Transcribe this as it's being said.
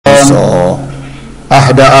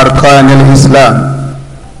أحد أركان الإسلام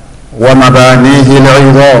ومبانيه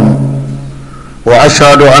العظام،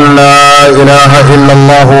 وأشهد أن لا إله إلا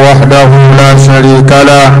الله وحده لا شريك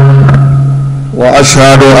له،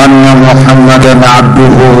 وأشهد أن محمدا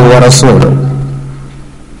عبده ورسوله،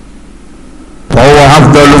 وهو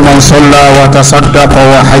أفضل من صلى وتصدق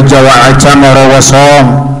وحج واعتمر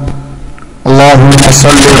وصام. اللهم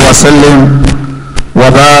صل وسلم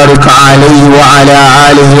وبارك عليه وعلى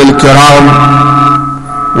آله الكرام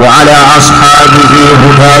وعلى أصحابه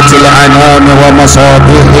هداة الأنام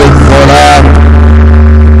ومصابيح الظلام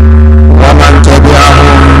ومن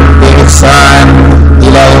تبعهم بإحسان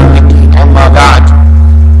إلى يوم الدين. أما بعد،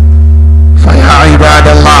 فيا عباد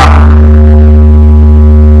الله،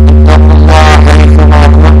 اتقوا الله حيثما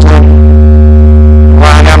كنتم،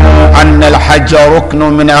 واعلموا أن الحج ركن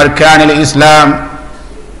من أركان الإسلام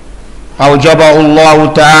أوجبه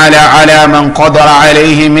الله تعالى على من قدر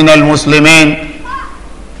عليه من المسلمين.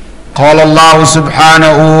 قال الله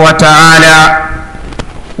سبحانه وتعالى: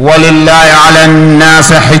 ولله على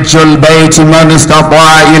الناس حج البيت من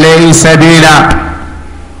استطاع إليه سبيلا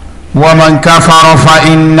ومن كفر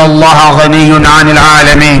فإن الله غني عن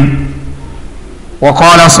العالمين.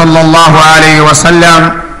 وقال صلى الله عليه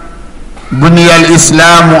وسلم: بني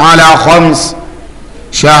الإسلام على خمس: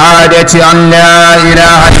 شهادة أن لا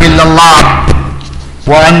إله إلا الله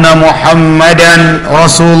وأن محمدا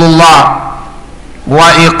رسول الله،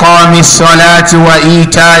 وإقام الصلاة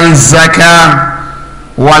وإيتاء الزكاة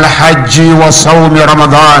والحج وصوم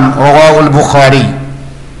رمضان. رواه البخاري.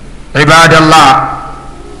 عباد الله،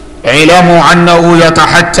 اعلموا أنه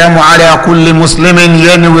يتحتم على كل مسلم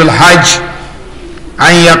ينوي الحج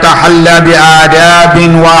أن يتحلى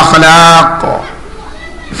بآداب وأخلاق،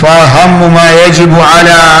 فأهم ما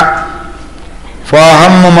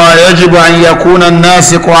يجب أن يكون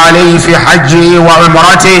الناسك عليه في حجه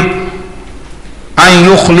وعمرته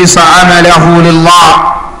أن يخلص عمله لله،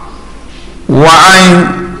 وأن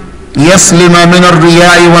يسلم من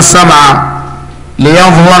الرياء والسمعة،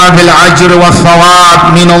 ليظهر بالأجر والثواب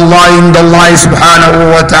من الله عند الله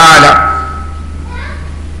سبحانه وتعالى.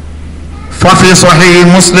 ففي صحيح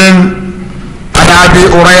مسلم عن أبي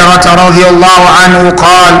هريرة رضي الله عنه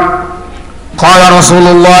قال: قال رسول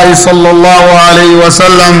الله صلى الله عليه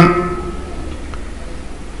وسلم: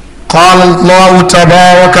 قال الله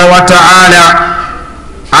تبارك وتعالى: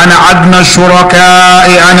 أنا أغنى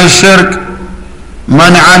الشركاء عن الشرك،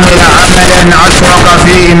 من عمل عملا أشرك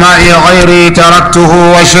فيه معي غيري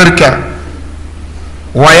تركته وشركه.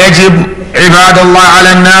 ويجب عباد الله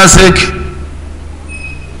على الناسك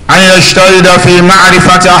أن يجتهد في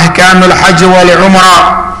معرفة أحكام الحج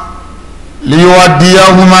والعمرة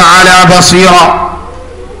ليؤديهما على بصيرة،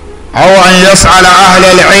 أو أن يسأل أهل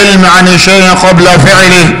العلم عن الشيء قبل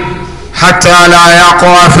فعله حتى لا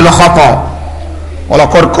يقع في الخطأ.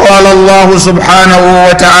 ولقد قال الله سبحانه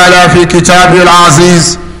وتعالى في كتابه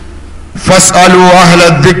العزيز: فاسألوا أهل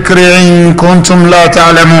الذكر إن كنتم لا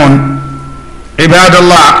تعلمون. عباد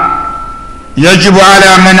الله، يجب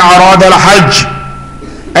على من أراد الحج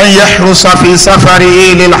أن يحرص في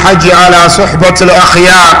سفره للحج على صحبة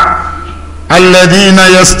الأخيار الذين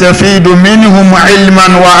يستفيد منهم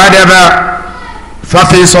علما وأدبا.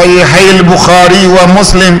 ففي صحيحي البخاري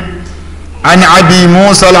ومسلم عن أبي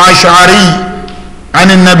موسى الأشعري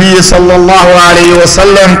عن النبي صلى الله عليه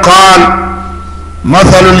وسلم قال: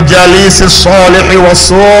 مثل الجليس الصالح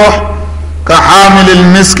والصوح كحامل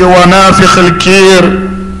المسك ونافخ الكير،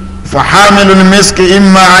 فحامل المسك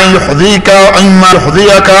إما أن يحذيك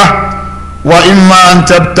وإما أن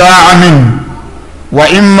تبتاع منه،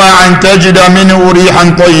 وإما أن تجد منه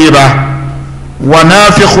ريحا طيبة،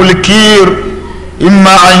 ونافخ الكير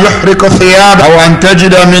إما أن يحرق ثيابك أو أن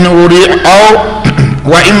تجد منه ريح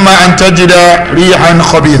وإما أن تجد ريحا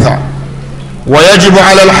خبيثا. ويجب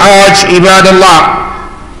على الحاج عباد الله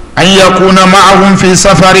أن يكون معهم في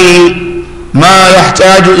سفره ما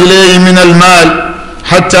يحتاج إليه من المال،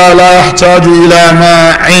 حتى لا يحتاج إلى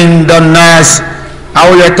ما عند الناس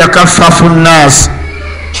أو يتكفف الناس.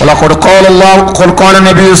 ولقد قال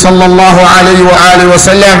النبي صلى الله عليه وآله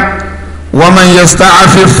وسلم: ومن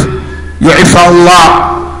يستعفف يعفه الله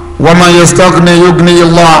ومن يستغني يغني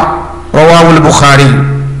الله. رواه البخاري.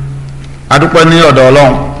 adúpẹ́ ní ọ̀dọ̀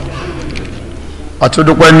Ọlọ́run,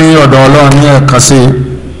 àtúndúpẹ́ ní ọ̀dọ̀ Ọlọ́run ní ẹ̀kan sí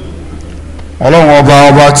Ọlọ́run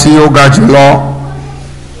ọba tí ó ga jùlọ,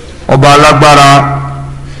 ọba alágbára,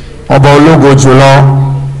 ọba ológo jùlọ.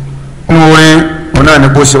 nínú orin òun náà ní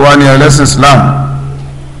bó ṣe wá ní ẹlẹ́sìn Islam.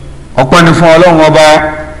 ọpẹ́ ni fún Ọlọ́run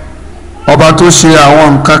ọba tó ṣe àwọn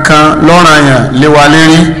nǹkan kan lọ́ranyàn lé wa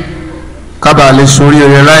lérí kábà lè sórí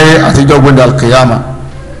rere láyé àtijọ́ gbẹ̀dẹ̀ alkiyama.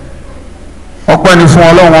 ọpẹ́ ni fún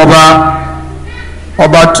Ọlọ́run ọba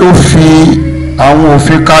ọba tó fi àwọn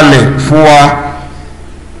òfin kalẹ̀ fún wa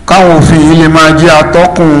káwọn òfin yìí lè máa jẹ́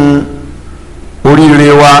atọ́kùn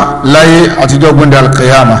oríire wa láyé àtijọ́ gbọ́ndẹ̀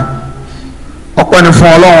alkiyama. ọpẹ́ ni fún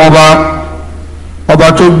ọlọ́run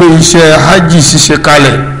ọba tó gbé iṣẹ́ hajj ṣíṣe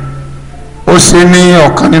kalẹ̀, ó ṣe ní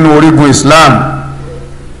ọ̀kan nínú orígun Islam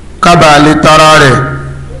kábà lè tara rẹ̀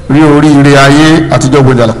rí oríire ayé àtijọ́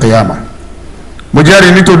gbọ́ndẹ̀ alkiyama. mo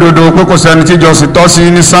jẹ́rìí nítòdodo pé kò sẹ́ni tí jọ́sìn tọ́ sí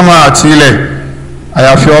ní sámà àti ilẹ̀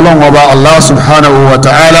àyàfi ọlọ́run ọba Allah subhanahu wa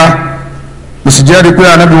ta'ala. mo sì jẹ́rìí pé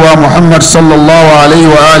ànábì wa Muhammad sallallahu alayhi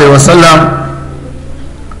wa alihi wa sallam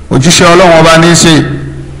òjíṣẹ́ ọlọ́run ọba ní í ṣe.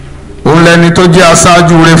 òun lẹni tó jẹ́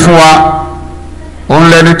aṣáájú rẹ̀ fún wa, òun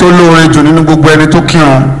lẹni tó lóore jù nínú gbogbo ẹni tó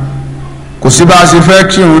kírun. kò sí bá a ṣe fẹ́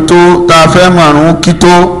kírun tó tá a fẹ́ márùn kí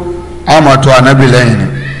tó àmọ̀tò ànábì lẹ́yìn ni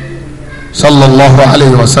sallallahu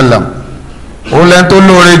alayhi wa sallam. òun lẹni tó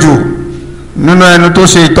lóore jù nínú ẹni tó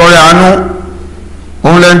ṣe ìtọrẹ àánú,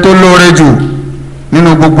 òun lẹni tó lóore jù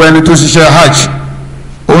nínú gbogbo ẹni tó ṣiṣẹ́ hajj,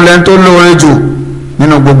 òun lẹni tó lóore jù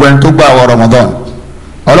nínú gbogbo ẹni tó gba àwẹ̀ Ramadan.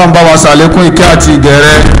 ọlọ́run bá wa ṣàlékún ìkẹ́ àti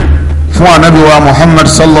ìgẹ̀rẹ́ fún ànábì wa Muhammad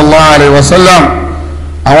sallallahu alayhi wa sallam,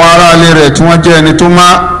 àwọn aráalé rẹ̀ tí wọ́n jẹ́ ẹni tó má,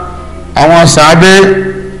 àwọn sàábé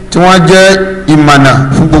tí wọ́n jẹ́ ìmànà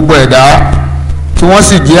fún gbogbo ẹ̀dá, tí wọ́n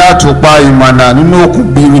sì jẹ́ àtùpà ìmànà nínú òkun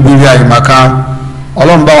biribiri àìmàkan.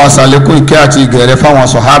 ọlọ́run bá wa ṣàlékún ìkẹ́ àti ìgẹ̀rẹ́ fáwọn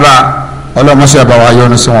sọ̀hábà, ọlọ́run mọ́ṣẹ́ bá wa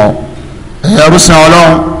yọ́nú sí wọn. ẹ̀yà rúṣin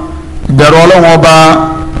ọlọ́run, ìbẹ̀rù ọlọ́run ọba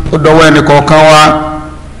ó dọwọ́ ẹnì kọ̀ọ̀kan wa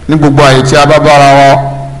ní gbogbo àyè tí a bá bára wọn,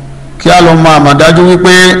 kí a lọ máa mọ̀ dájú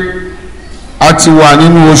wípé a ti wà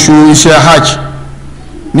nínú oṣù iṣẹ́ hajj,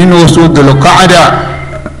 nínú oṣù Dhul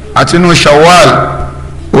àti nínú Shawwal.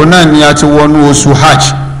 òun náà ni a ti wọnú oṣù hajj.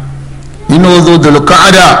 nínú oṣù Dhul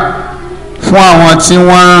fún àwọn tí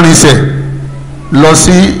wọ́n ń rinṣẹ̀ lọ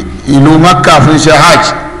sí ìlú Makkah fún iṣẹ́ hajj,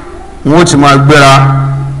 wọ́n ti máa gbéra,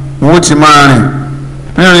 wọ́n ti máa rìn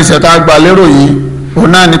rìnrìnṣẹ̀ tá a gbà lérò yìí.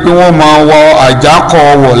 òun náà ni pé wọ́n máa wọ àjákọ̀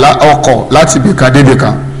ọkọ̀ láti ibìkan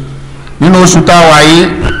débìkan nínú oṣù tá a wà yìí,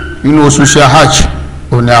 nínú oṣù ṣe hajj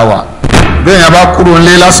òun ni a wà. bí èèyàn bá kúrò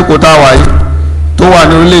nílé lásìkò tá a wà yìí tó wà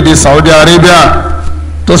ní orílẹ̀-èdè Saudi Arabia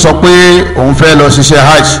tó sọ pé òun fẹ́ lọ ṣiṣẹ́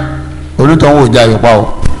hajj, onítọ̀hún ò já yọpa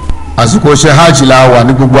o. àsìkò ṣe hajj la wà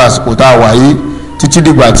ní gbogbo àsìkò tá a wà yìí títí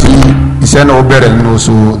dìgbà tí iṣẹ́ náà ó bẹ̀rẹ̀ nínú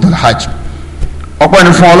oṣù Dhul hajj. ọpẹ́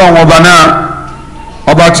ni fún ọlọ́run ọba náà,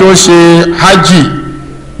 ọba tí ó ṣe hajj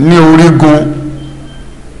ní orígun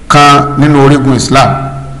kan nínú orígun Islam.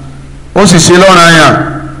 ó sì ṣe lọ́ranyàn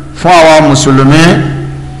fún àwa mùsùlùmí,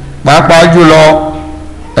 pàápàá jùlọ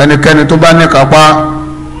ẹnikẹ́ni tó bá ní kápá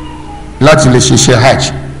láti lè ṣiṣẹ́ hajj.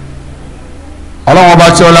 ọlọ́run ọba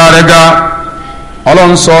tí ọlá rẹ̀ ga,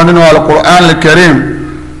 ọlọ́run sọ nínú al-Qur'an al-Karim,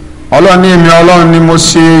 ọlọ́run ní èmi ọlọ́run ni mo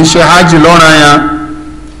ṣe iṣẹ́ hajj lọ́ranyàn,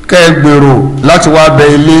 kẹ́ ẹ gbèrò láti wá bẹ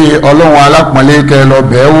ilé ọlọ́run alápọ̀nlé, kẹ́ ẹ lọ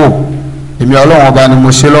bẹ̀ẹ́ wò. èmi ọlọ́run ọba ni mo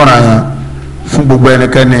ṣe lọ́ranyàn fún gbogbo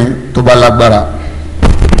ẹnikẹ́ni tó bá lágbára.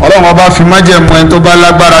 ọlọ́run ọba fi májẹ̀mú ẹni tó bá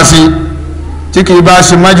lágbára sí, tí kì í bá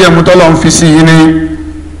ṣe májẹ̀mú tọ́lọ́run fi sí yìí ni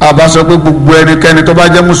àbá sọ pé gbogbo ẹnikẹ́ni tó bá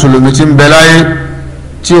jẹ́ mùsùlùmí tí ń bẹ láyé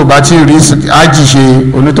tí ò bá tí ì rí ájì ṣe,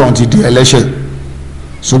 onítọ̀hún ti di ẹlẹ́ṣẹ̀.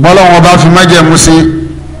 ṣùgbọ́n ọlọ́run ọba fi májẹ̀mú sí,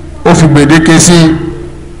 ó fi gbèdéke sí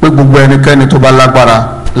pé gbogbo ẹnikẹ́ni tó bá lágbára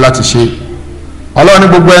láti ṣe. ọlọ́run ní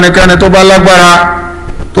gbogbo ẹnikẹ́ni tó bá lágbára,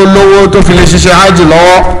 tó lówó tó fi lè ṣiṣẹ́ hajj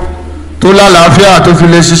lọ́wọ́, tó lálàáfíà tó fi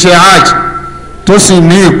lè ṣiṣẹ́ hajj, tó sì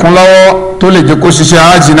ní ìkúnlọ́wọ́ tó lè jẹ́ kó ṣiṣẹ́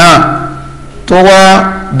hajj náà, tó wá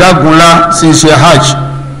dágunlá sí iṣẹ́ hajj,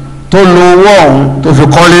 tó lo owó ọ̀hún tó fi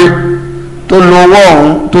kọ́lé, tó lo owó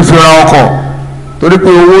ọ̀hún tó fi ra ọkọ̀. torí pé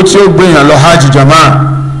owó tí ó gbéyàn lọ hajj jama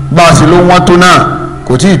bá a sì ló wọ́n tó náà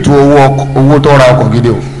kò tí ì tó owó tó ra ọkọ̀ gidi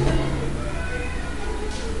o.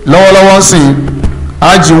 lọ́wọ́lọ́wọ́ sí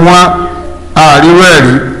hajj wọn àríwá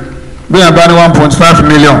ẹ̀rí gbéyàn bá ní 1.5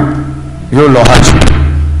 million yóò lọ hajj.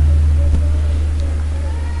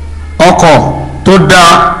 ọkọ̀ tó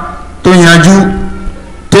dáa tó yanjú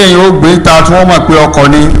téèyàn ó gbé ta tí wọ́n mọ̀ pé ọkọ̀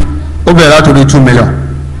ni ó bẹ̀rẹ̀ látòrí 2 million.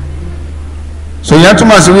 sòyẹn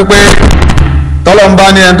túmọ̀ sí wípé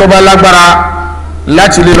tọ́lọ́mbá ní ẹni tó bá lágbára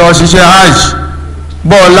láti lè lọ ṣiṣẹ́ hajj,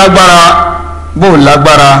 bó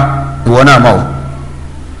lágbára ìwọ náà mọ̀.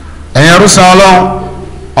 ẹ̀yin rúsan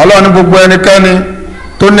ọlọ́run ní gbogbo ẹnikẹ́ni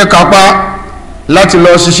tó ní kápá láti lọ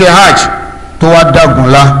ṣiṣẹ́ hajj tó wá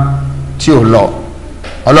dágunlá tí ò lọ,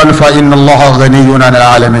 ọlọ́run fa inna Allaha ghaniyyun 'anil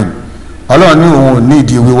 'alamin. ọlọ́run ní òun ò ní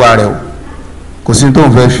ìdí wíwá rẹ̀ o, kò sí tó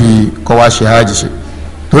ń fẹ́ fi kọ́ wá ṣe hajj ṣe,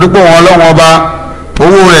 torí pé òun ọlọ́run ọba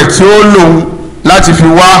owó rẹ̀ tí ó lòun láti fi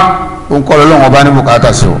wá òun kọ́ lọ́wọ́ ọba ní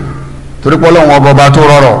bùkátà sí o, torí pé ọlọ́run ọba tó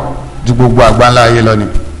rọrọ̀ ju gbogbo àgbáńlá ayé lọ ni.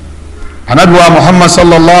 anabi wa muhammad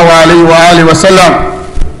sallallahu alayhi wa alihi wa sallam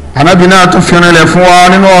anabi náà tún fi rinlẹ̀ fún wa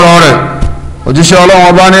nínú ọ̀rọ̀ rẹ̀ òjíṣẹ́ ọlọ́run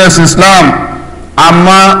ọba ní ẹ̀sìn islam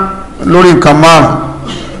àmọ́ lórí nǹkan márùn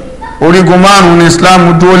orígun márùn ní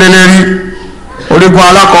islam dúró lé lérí orígun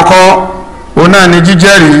alákọ̀ọ́kọ́ òun náà ni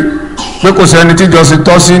jíjẹ́rìí pé kò sẹ́ni tíjọsìn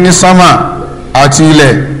tọ́ sí ní sánmà àti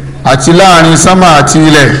ilẹ̀ àti láàrin sánmà àti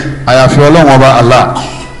ilẹ̀ àyàfi ọlọ́run ọba allah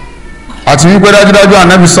àti wípé dájúdájú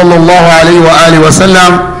ànábì sallallahu alayhi wa alihi wa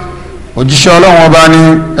sallam òjíṣẹ́ ọlọ́run ọba ní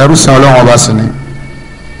ẹrúsìn ọlọ́run ọba sí ni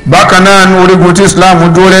bákan náà ní orígun tí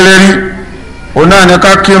islam dúró lé lérí òun náà ni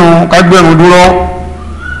ká kírun ká gbẹ̀rún dúró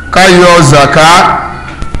ká yọ zaka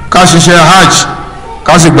ká ṣiṣẹ́ hajj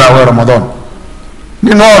ká sì gba àwẹ̀ ramadan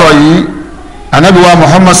nínú ọ̀rọ̀ yìí anabi wa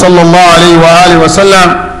muhammad sallallahu alayhi wa alihi wa sallam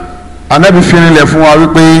anabi fi rinlẹ̀ fún wa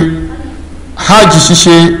wípé hajj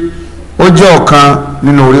ṣíṣe ó jẹ́ ọ̀kan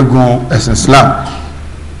nínú orígun ẹ̀sìn islam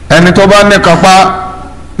ẹni tó bá ní kápá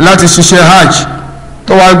láti ṣiṣẹ́ hajj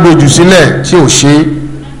tó wá gbèjù sílẹ̀ tí ò ṣe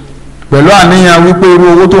pẹ̀lú àníyàn wípé irú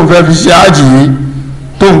owó tó ń fẹ́ fi ṣe hajj yìí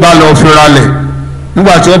tó ń bá lọ fi ralẹ̀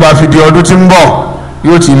nígbà tí ó bá fi di ọdún tí ń bọ̀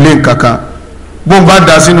yóò ti lé nǹkankan bó ń bá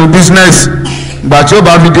dá sínú business ìgbà tí ó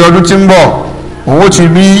bá fi di ọdún tí ń bọ̀ òun ó ti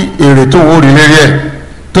rí èrè tó ń rí lérí ẹ̀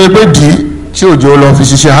tó pé dì í tí òjò lọ fi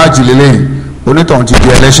ṣiṣẹ́ hajj lélẹ́yìn onítọ̀hún ti di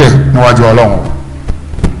ẹlẹ́ṣẹ̀ níwájú ọlọ́run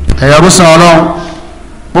ẹ̀yà rúṣan ọlọ́run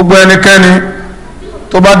gbogbo ẹnikẹ́ni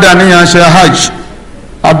tó bá dá níyàn ṣe hajj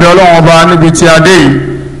abẹ́ ọlọ́run ọba níbi tí a dé yìí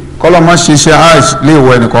kọ́lọ́mọ́ ṣiṣẹ́ hajj lè wọ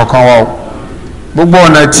ẹnìkọ̀ọ̀kan wa o gbogbo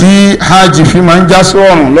ọ̀nà tí hajj fi máa ń já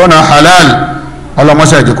sọ́run lọ́nà halal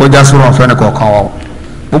ọlọ́mọṣẹ́ ìdí kó já sọ́run fẹ́ ẹnìkọ̀ọ̀kan wa o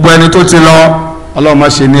gbogbo ẹni tó ti lọ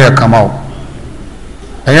ọlọ́mọṣẹ́ ní ẹ̀kan máa o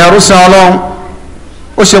ẹ̀yin arúsàn ọlọ́run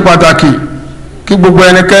ó ṣe pàtàkì kí gbogbo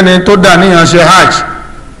ẹnikẹ́ni tó dá níyàn ṣe hajj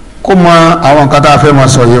kó mọ àwọn nǹkan tá a fẹ́ máa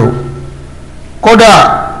sọ yìí o kódà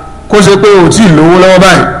kó ṣe pé ò tí ì lówó lọ́wọ́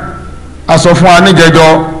báyìí a sọ fún wa níjẹjọ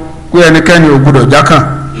pé ẹnikẹ́ni ò gbọdọ̀ jákàn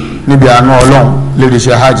níbi àánú ọlọ́run lè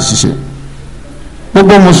ṣe hajj ṣiṣẹ́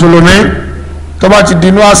gbogbo mùsùlùmí tó bá ti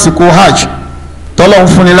dinú àsìkò hajj tọ́lọ́run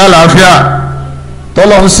fúnni lálàáfíà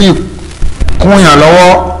tọ́lọ́run sì kúnyàn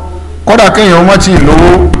lọ́wọ́ kódà kéèyàn ó má tí ì lówó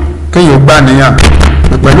kéèyàn ó gbà níyàn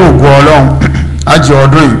pẹ̀lú ògo ọlọ́run hajj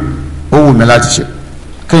ọdún yìí ó wù mí láti ṣe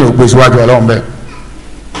kéèyàn ó gbé síwájú ọlọ́run bẹ́ẹ̀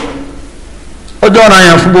ó jẹ́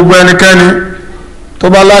ọ̀ranyàn fún gbogbo ẹnikẹ́ni tó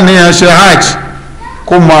bá láníyàn ṣe hajj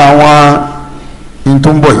kó mọ àwọn in tó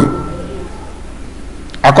ń bọ̀ yìí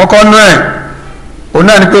àkọ́kọ́ náà òun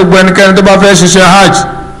náà ni pé gbogbo ẹnikẹ́ni tó bá fẹ́ ṣiṣẹ́ hajj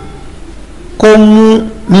kó mú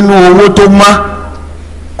nínú owó tó má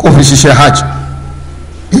kó fi ṣiṣẹ́ hajj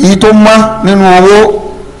èyí tó má nínú owó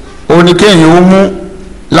òun ni kéèyàn ó mú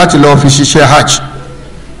láti lọ fi ṣiṣẹ́ hajj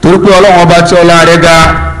torí pé ọlọ́run ọba tí ọlá rẹ̀ ga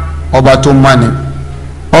ọba tó má ni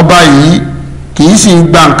ọba yìí kì í sì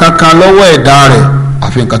gba nǹkan kan lọ́wọ́ ẹ̀dá rẹ̀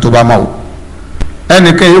àfi nǹkan tó bá máa wò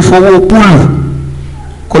ẹnìkan yìí fowó púùlù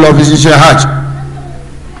kó lọ fi ṣiṣẹ́ hajj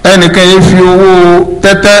ẹnìkan yìí fi owó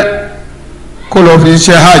tẹ́tẹ́ kó lọ fi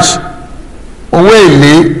ṣiṣẹ́ hajj owó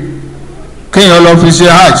èlé kéèyàn lọ fi ṣe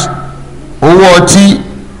hajj owó ọtí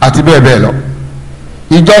àti bẹ́ẹ̀ bẹ́ẹ̀ lọ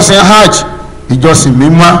ìjọsìn hajj ìjọsìn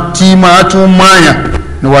mímọ́ tí máa tún máàyàn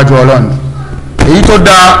níwájú ọlọ́run èyí tó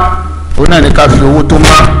dáa òun náà ní ká fi owó tó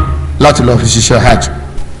má láti lọ fi ṣiṣẹ́ hajj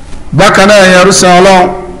bákan náà ẹ̀yàn rúṣan ọlọ́run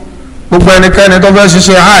gbogbo ẹnikẹ́ni tó fẹ́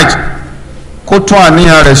ṣiṣẹ́ hajj kó tún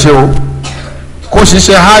àníyàn rẹ̀ ṣe o kó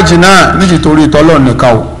ṣiṣẹ́ hajj náà nítorí tọ́lọ́run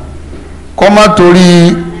nìkan o kó má torí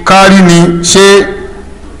kárí ni ṣe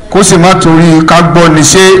kó sì má torí ká gbọ́ ni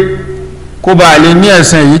ṣe kó bá lè ní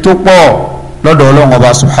ẹ̀san èyí tó pọ̀ lọ́dọ̀ ọlọ́run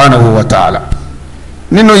ọba subhanahu wa ta'ala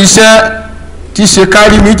nínú iṣẹ́ tí ṣe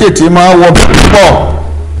kárí mi tètè máa wọ púpọ̀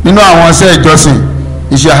nínú àwọn iṣẹ́ ìjọsìn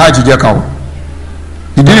iṣẹ́ hajj jẹ́ kan o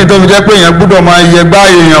ìdí ni tó fi jẹ́ pé èèyàn gbọ́dọ̀ máa yẹ gbá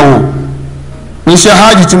èèyàn wò iṣẹ́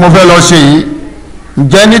hajj tí mo fẹ́ lọ ṣe yìí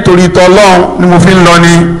ǹjẹ́ nítorí tọ́lọ́run ni mo fi ń lọ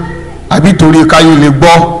ni àbí torí káyé lè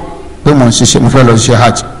gbọ́ pé mo fẹ́ lọ ṣe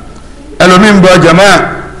hajj ẹlòmíín bọ jàmáà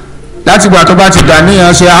láti gbà tó bá ti dà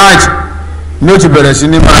níyàn ṣe hajj ni ó ti bẹ̀rẹ̀ sí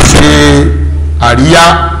ní máa ṣe àríyá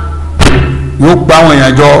yóò pa àwọn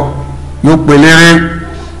èèyàn jọ yóò pe léré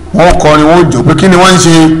wọ́n kọrin wọ́n jò pé kí ni wọ́n ń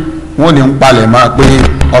ṣe wọ́n ní ń palẹ̀ máa pé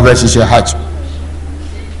ọbẹ̀ ṣiṣẹ́ hajj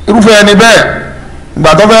irúfẹ́ ẹni bẹ́ẹ̀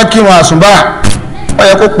ìgbà tó fẹ́ kírun àsùnbà ó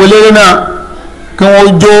yẹ kó pe léré náà kí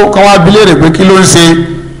wọ́n jó kí wọ́n abilérè pé kí ló ń ṣe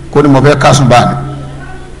kó ní mo fẹ́ kásùnbà ni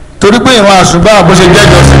torí pé ìwọ̀n àsùnbà bó ṣe jẹ́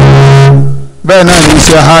ìjọsìn bẹ́ẹ̀ náà ní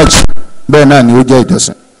iṣẹ́ hajj bẹ́ẹ̀ náà ni ó jẹ́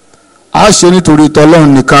ìjọsìn a ṣe nítorí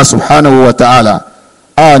tọ́lọ́run nìkan subhanahu wa ta'ala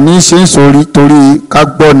a ní ṣe ń sórí torí ká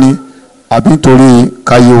gbọ́ ni àbí torí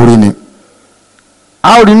ká yé orí ni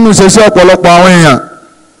a ò rí nínú ìṣesí ọ̀pọ̀lọpọ̀ àwọn èèyàn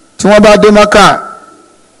tí wọ́n bá dé Mákà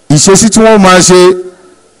ìṣesí tí wọ́n máa ṣe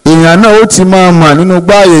èèyàn náà ó ti máa mà nínú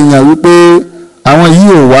gbáàyè èèyàn wípé àwọn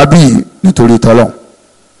yìí ò wá bí nítorí tọ́lọ́hun.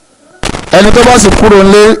 ẹni tó bá sì kúrò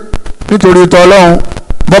ńlé nítorí tọ́lọ́hun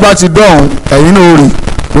bọ́ bá ti dọ̀hún ẹ̀yìn náà rí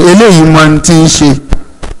pé eléyìí mọ ní ti ń ṣe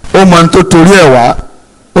ó mọ ní tó torí ẹ̀ wá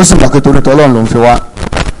ó sì mọ̀ pé torí tọ́lọ́hun ló ń fi wá.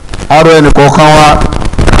 arọ ẹnì kọ̀ọ̀kan wa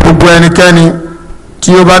gbogbo ẹnikẹ́ni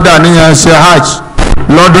tí ó bá dà níyàn ṣe hajj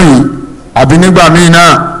lọ́dún yìí àbí nígbà míì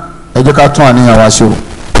náà ẹ jẹ́ ká tún àníyàn wa ṣe o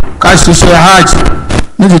ká ṣiṣẹ́ hajj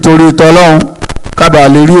nítorí tọ́lọ́hun kábàá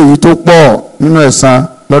lè rí èyí tó pọ̀ nínú ẹ̀san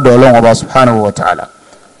lọ́dọ̀ ọlọ́run ọba subhanahu wa ta'ala.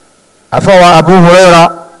 àfọwọ́ Abu Hurairah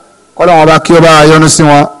kọ́lọ́run ọba kí ó bá yọ́nú sí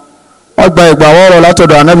wọn wọ́n gba ìgbàwọ́rọ̀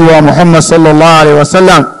látọ̀dọ̀ anabi wa Muhammad sallallahu alayhi wa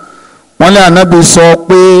sallam wọ́n lé anabi sọ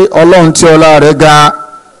pé ọlọ́run tí ọlá rẹ̀ ga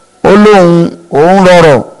ó lóun òun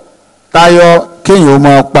rọrọ̀ tayọ kéèyàn ó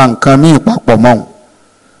máa pa nǹkan míì papọ̀ mọ́ òun.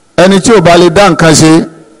 ẹni tí ò bá lè dá nǹkan ṣe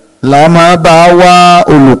làá máa bá wá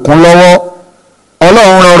olùkún lọ́wọ́.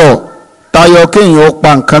 ọlọ́run rọrọ̀ tayọ kéèyàn ó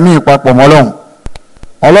pa nǹkan míì papọ̀ mọ́ Ọlọ́run.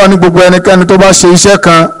 ọlọ́run ní gbogbo ẹnikẹ́ni tó bá ṣe iṣẹ́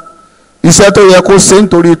kan iṣẹ́ tó yẹ kó ṣe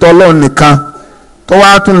nítorí tọ́lọ́run nìkan tó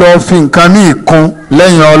wá tún lọ fi nǹkan míì kún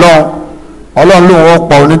lẹ́yìn ọlọ́run ọlọ́run lòun ó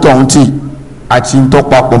pa onítọ̀hún tì àti tó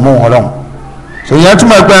papọ̀ mọ́ Ọlọ́run. ṣèyàn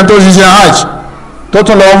túmọ̀ pé ẹni tó ṣiṣẹ́ hajj tó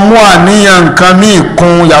tún lọ mú àníyàn nǹkan míì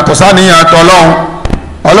kún yàtọ̀ sáníyàn tọ́lọ́run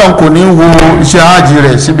ọlọ́run kò ní wo iṣẹ́ hajj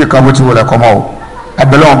rẹ̀ síbi kan bó ti wọlé kọ́ mọ́ o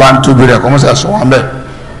abẹ́lẹ́wọ̀n bá ń tóbi rẹ̀ kọ́mọ́sí ẹ̀sọ́ wọn bẹ́ẹ̀.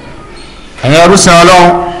 ẹ̀yin ọdúnṣe ọlọ́run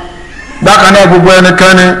bákan náà gbogbo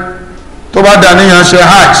ẹnikẹ́ni tó bá dàníyàn ṣe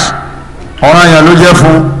hajj ọ̀ranyàn ló jẹ́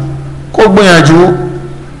fún kó gbìyànjú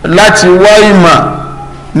láti wá ìmọ̀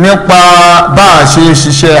nípa bá a ṣe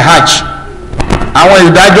ṣiṣẹ́ hajj. àwọn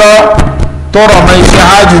ìdájọ́ tó rọ̀ mọ́ iṣẹ́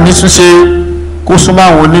hajj ní ṣíṣe kó súnmọ́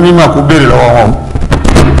àwọn onímọ̀ kó béèrè lọ́wọ́ wọn.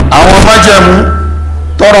 àwọn májẹ̀mú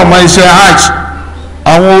tó rọ̀ mọ́ iṣẹ́ hajj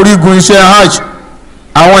àwọn orígun iṣẹ́ hajj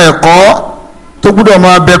àwọn ẹ̀kọ́ tó gbọ́dọ̀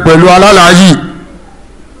máa bẹ pẹ̀lú alálàájì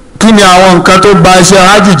kí ni àwọn nǹkan tó bà iṣẹ́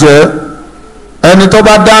hajj jẹ́ ẹni tó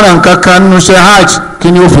bá dára nǹkan kan nínú iṣẹ́ hajj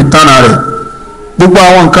kí ni ó fi tánà rẹ̀ gbogbo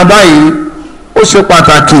àwọn nǹkan báyìí ó ṣe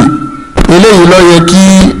pàtàkì eléyìí ló yẹ kí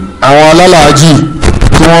àwọn alálàájì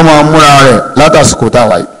kí wọ́n máa múra rẹ̀ látàsìkò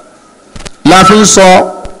táwa yìí la fi ń sọ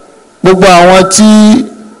gbogbo àwọn tí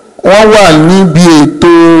wọ́n wà níbi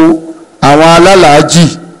ètò àwọn alálàájì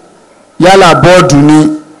yálà bọ́ọ̀dù ni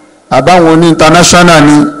àbáwọn ní international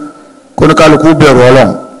ni kóníkálukú bẹ̀rù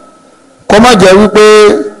ọlọ́run kó má jẹ́ wípé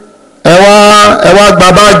ẹ wá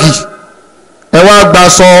gba báàgì ẹ wá gba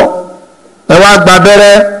aṣọ ẹ wá gba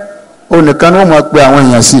abẹ́rẹ́ onìkan ni wọ́n mọ̀ pé àwọn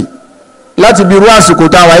èèyàn sí láti bí irú àsìkò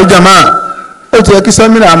tá a wà yí jàmá ó ti yẹ kí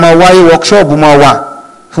sẹ́mínà máa wáyé workshop máa wà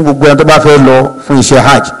fún gbogbo ẹni tó bá fẹ́ lọ fún iṣẹ́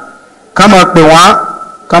hajj ká máa pè wọ́n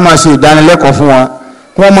ká máa ṣe ìdánilẹ́kọ̀ọ́ fún wọn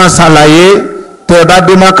kí wọ́n máa ṣàlàyé tẹ́ ẹ bá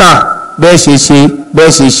dé Mákà bẹ́ẹ̀ ṣe ṣe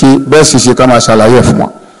bẹ́ẹ̀ ṣe ṣe bẹ́ẹ̀ ṣe ṣe ká máa ṣàlàyé fún wọn.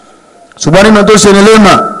 ṣùgbọ́n nínú tó ṣe ní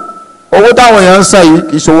lẹ́mà owó táwọn èèyàn ń sà yìí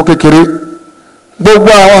kì í ṣòwò kékeré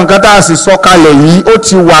gbogbo àwọn nǹkan tá a sì sọ kalẹ̀ yìí ó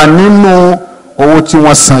ti wà nínú owó tí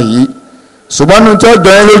wọ́n san yìí ṣùgbọ́n nínú tí ó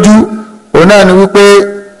jọ ẹ́ lójú òun náà ni wípé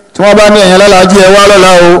tí wọ́n bá ní ẹ̀yàn lálàájí ẹ wá lọ́la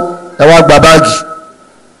o ẹ wá gba báàgì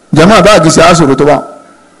jẹ́mọ́ báàgì ṣe àṣòro tó bá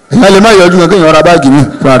èèyàn lè má yọjú kan kéèyàn ra báàgì mi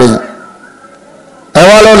fún ara èèyàn ẹ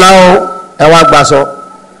wá lọ́la o ẹ wá gbaṣọ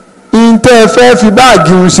ntẹ́ ẹ fẹ́ fi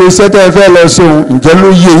báàgì ń ṣe iṣẹ́ tẹ́ ẹ fẹ́ lọ ṣe òun ǹjẹ́ ló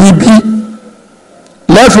yẹ yín bí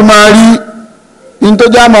lẹ́ẹ̀fì máa rí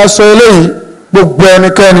ntọ́jà máa sọ eléyìí gbogbo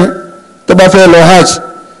ẹnikẹ́ni tó bá fẹ́ lọ hajj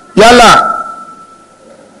yálà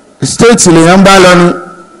state lèèyàn ń bá lọ ni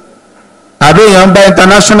àbí èèyàn ń bá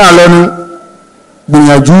international lọ ni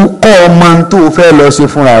gbìyànjú kọ́ ọmọ tó fẹ́ lọ ṣe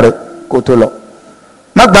fúnra rẹ̀ kó tó lọ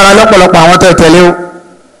má gbára lọ́pọ̀lọpọ̀ àwọn tẹ̀tẹ̀lé o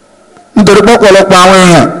nítorí pọ̀pọ̀lọpọ̀ àwọn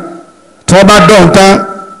èèyàn tí wọ́n bá dọ̀hún tán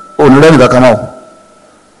olùrẹ́nì kankan náà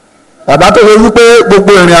bàbá tó lè wípé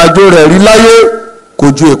gbogbo ìrìn àjò rẹ̀ rí láyé kò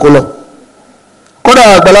ju Èkó lọ kódà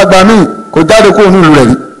àgbàlagbà míì kò jáde kó nílùú rẹ̀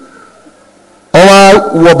rí ó wá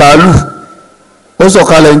wọ bàálù ó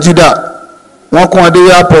sọ̀kalẹ̀ ní Jídà wọ́n kún wọn dé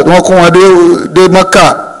airport wọ́n kún wọn dé Mẹ́kà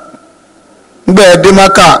ńgbẹ́ dé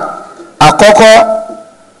Mẹ́kà àkọ́kọ́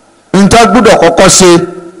níta gbọ́dọ̀ kọ́kọ́ ṣe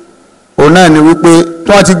òun náà ni wípé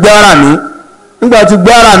tí wọ́n ti gbé ara mi nígbà tí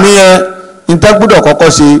gbé ara mi yẹn níta gbọ́dọ̀ kọ́kọ́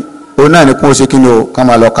ṣe òun náà ni kún ó ṣe kí ni o ká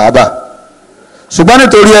máa lọ Káàbà ṣùgbọ́n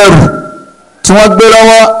nítorí ẹrù tí wọ́n gbé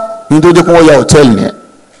lọ́wọ́ nítorí kí wọ́n ya hòtẹ́ẹ̀lì yẹn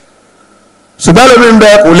ṣùgbọ́n lómi ń bẹ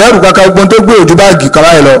kò lẹ́rù kankan gbọ́n tó gbé ojú báàgì kan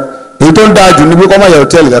báyìí lọ èyí tó ń dáa jù ní pé kó má ya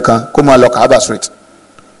hòtẹ́ẹ̀lì kankan kó máa lọ Káàbà street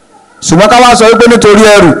ṣùgbọ́n ká wá sọ wípé nítorí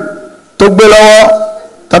ẹrù tó gbé lọ́wọ́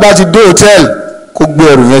tá bá ti dé hòtẹ́ẹ̀lì kó gbé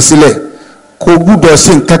ẹrù yẹn sílẹ̀ kó gbúdọ̀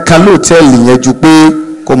sí nǹkan kan lóòtẹ́ẹ̀lì yẹn ju pé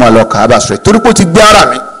kó máa lọ Káàbà street torí pé ó ti gbé ara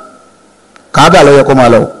mi Káàbà ló yẹ kó máa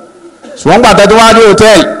lọ ṣùgbọ́n gbàtẹ́ tó wá dé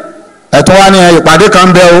hòtẹ́ẹ̀lì ẹ̀tún wá ní ìpàdé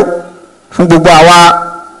kan bẹ o fún gbogbo àwa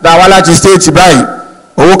dáwà láti stéètì báyìí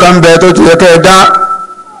owó kan bẹ tó ti yẹ kẹ́ ẹ dá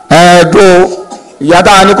ẹ̀ẹ́dó ìyá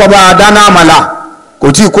táwa ní kọ́ bá dáná àmàlà kò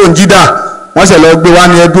tí ì kó ń jídà wọ́n sì lọ gbé wá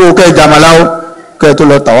ní ẹdó kẹ́ ẹ jàmàlà o kẹ́ ẹ tó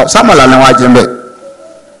lọ tàwa sámàlà ni wọ́n á jẹ ń bẹ̀.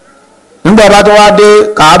 nígbà bá tó wá dé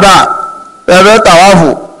kàábà ẹ̀rẹ́ tàwáfù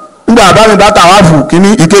nígbà bá mi bá tàwáfù kíní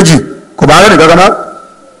ìkejì kò bá rẹ̀ nìkan kan mọ́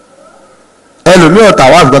ẹlòmíràn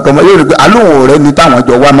tàwáfù kankan mọ́ yóò rí pé alóhùn rẹ̀ ní táwọn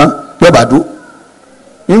jọ wá mọ́ yóò bá dó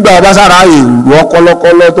nígbà ọba sára èrò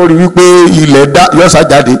ọkọlọkọlọ tó rí wípé ilẹ̀ dá yọ̀ọ́sà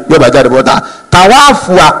jáde yóò bá jáde bọ́ta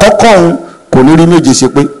tàwáfù àkọ́kọ́ òun kò ní rí méje ṣe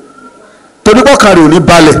pé torí kọ́kàn rẹ̀ ò ní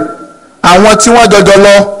balẹ̀ àwọn tí wọ́n jọjọ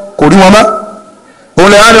lọ kò rí wọn mọ́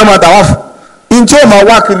òun lè rán ní ọmọ tàwáfù ní tí ó máa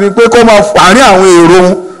wá kiri pé kó máa àárín àwọn èrò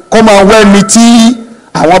òun kó máa wẹ́ni tí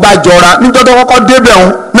àwọn bá jọra nítorí tó kọ́kọ́ débẹ̀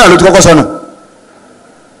òun náà ló ti kọ́kọ́ sọnù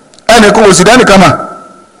ẹnìkan ò sì dánìkan mà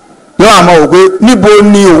yóò àmọ́ wò pé níbo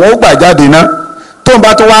ni òun ó gbà jáde náà tó ń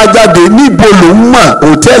bá tó wá jáde níbo lòún mọ̀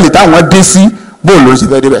hòtẹ́ẹ̀lì táwọn dé sí bó ló ń ṣe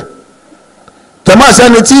fẹ́ débẹ̀ tẹ̀mọ́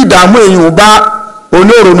sẹ́ni tí ìdààmú èèyàn bá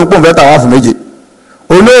onírònú pọ̀ ń fẹ́ tàwáfù méje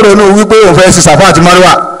onírònú wípé òun fẹ́ sí Sàfà àti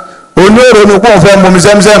Márúwà onírònú pọ̀ ń fẹ́ mọmi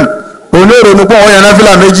Zẹ́mzẹ́m onírònú pọ̀ wọ́n yan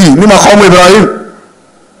náfìlà méjì ní maqamu Ibrahim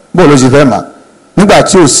bó ló ṣe fẹ́ mà nígbà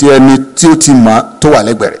tí ò sí ẹni tí ó ti mà tó wà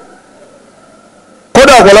lẹ́gbẹ̀rẹ̀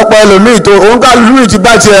kódà ọ̀pọ̀lọpọ̀ ẹlòmíì tó òun ká lùmíì ti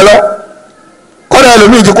bá tiẹ̀ lọ kódà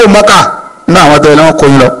ẹlòmíì ti kó Mọ́kà ní àwọn tó ẹlẹ́wọ̀n kó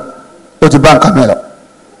yín lọ ó ti bá nǹkan mi lọ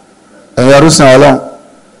ẹ̀yin arúsìn Ọlọ́run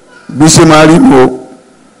bí ṣe máa rí nù o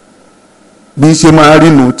bí ṣe máa rí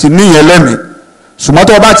nù ti níyẹn lẹ́mìí ṣùgbọ́n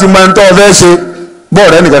tó o bá ti mọ ẹni tó o fẹ́ ṣe bọ́ọ̀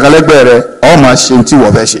rẹ nìkan kan lẹ́gbẹ̀ẹ́ rẹ ọ máa ṣe tí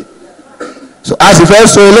wọ́n fẹ́ ṣe a sì fẹ́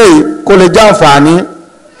sọ eléyìí kó lè já àǹfààní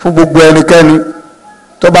fún gbogbo ẹnikẹ́ni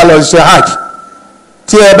tó bá lọ ṣe hajj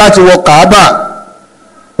tí ẹ bá ti wọ Kaaba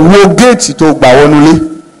wo géètì tó gbà wọnúlé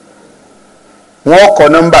wọ́n kọ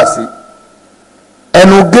nọ́mbà sí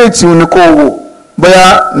ẹnu géètì ni kò wò bóyá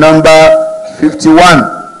nọ́mbà 51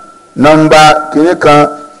 nọ́mbà kìíní kan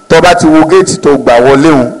tó bá ti wo géètì tó gbà wọlé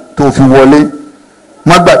òun tó fi wọlé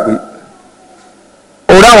má gbàgbé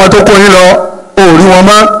orí àwọn tó kó yín lọ orí wọn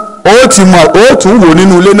mọ́ ó ti mọ̀ ó tún wò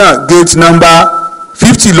nínú ilé náà géètì nọ́mbà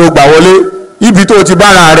 50 ló gbà wọlé ibi tó ti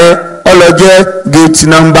bára rẹ ọlọ́jẹ́ géètì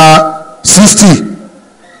nọ́mbà 60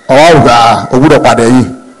 ọwọ́ ògbà ògbúdọ̀ padà yìí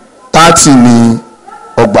 30 ni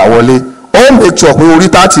ọgbà wọlé ó make sure pé orí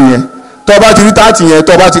 30 yẹn tó bá ti rí 30 yẹn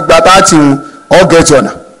tó bá ti gba 30 ọ gẹ̀ẹ́tì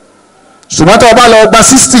ọ̀nà ṣùgbọ́n tó bá lọ gba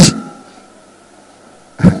 60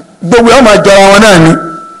 gbogbo ẹ̀ máa jọra wọn náà ni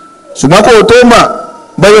ṣùgbọ́n kó o tó mà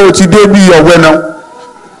bẹ́ẹ̀ o ti dé bí ọ̀wẹ́ náà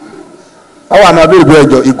ọwọ́ àmọ́ abẹ́rẹ́ ìgbọ́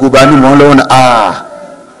ẹ̀jọ̀ ìgòbá ni mò ń lọ́wọ́ náà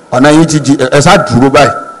ọ̀nà yìí ti di ẹ̀sà dúró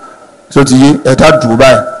báyìí tó ti yé ẹ̀ta dúró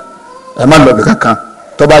báyìí ẹ̀ má lọ bẹ̀ kankan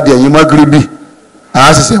tó bá di ẹ̀yìn mọ́gíríbì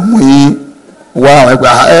àá ṣẹ̀ṣẹ̀ mú yín wá àwọn ẹgbẹ́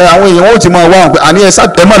àwọn èèyàn wọn ò ti máa wá àwọn pé àní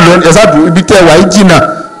ẹ̀ má lọ ẹ̀sà dúró ibi tẹ́ wà yìí jìnnà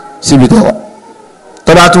síbi tẹ́ wà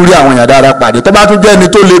tó bá tún rí àwọn èèyàn dáadáa pàdé tó bá tún jẹ́ ẹni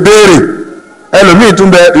tó lè béèrè ẹlòmíì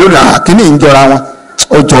tún bẹ yóò ní àkíní ń jọra wọn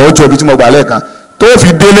ọjọ́ ibi tí mo gbà lẹ́ẹ̀kan tó fi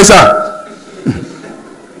délé sà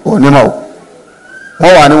onímọ̀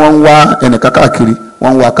wọ́n wà ní wọ́n ń wá ẹnìkan káàkiri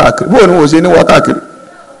wọ́n ń wá káàkiri bóò ni wọ́n ṣe ní wá káàkiri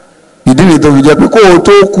ìdí ni tó fi jẹ́ pé kó o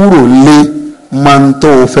tó kúrò lé máa ń tó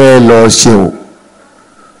o fẹ́ lọ ṣe o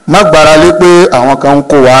má gbára lé pé àwọn kan ń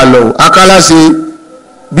kó wa lọ o akálá ṣe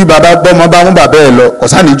bí bàbá gbọ́mọ bá mú bàbá ẹ̀ lọ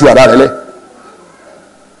ọ̀sán ní ju bàbá rẹ̀ lẹ̀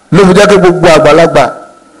ló fi jẹ́ pé gbogbo àgbàlagbà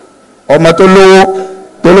ọmọ tó lówó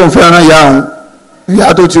tó lóun fẹ́ràn ìyá òun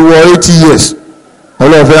ìyá tó ti wọ 80 years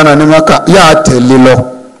ọlọ́run fẹ́ràn ní Mẹ́kà yá tẹ̀lé lọ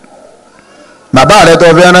bàbá rẹ tó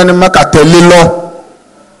fẹ́ràn ní Mẹ́kà tẹ̀lé lọ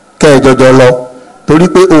kẹ́ẹ̀jọjọ lọ torí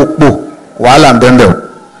pé òpó wàhálà ń bẹ́ẹ̀ o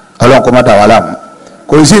ọlọ́run kó má da wàhálà mú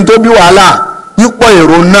kò sí ní tó bí wàhálà yípo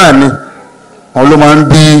èrò náà ni wọn ló máa ń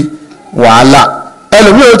bí wàhálà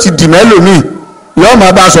ẹlòmíì ó ti dìmọ̀ ẹlòmíì yóò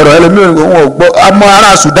máa bá sọ̀rọ̀ ẹlòmíì òun ò gbọ́ ọmọ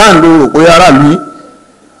ará Sudan ló rò pé ará lu yìí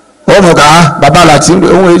wọ́n mọ̀ ká bàbá láti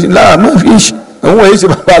òun èyí lára máa fi ṣe òun èyí ṣe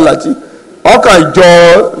bàbá láti ọkàn ìjọ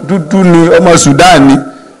dúdú ni ọmọ Sudan ni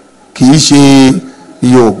kì í ṣe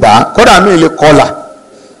Yorùbá kódà mí lè kọlà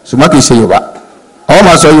ṣùgbọ́n kì í ṣe Yorùbá àwọn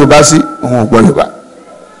máa sọ Yorùbá sí òun ò gbọ́ Yorùbá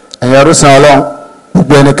ẹ̀yin arúsàn Ọlọ́run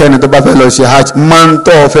gbogbo ẹnikẹ́ni tó bá fẹ́ lọ ṣe hajj máa ń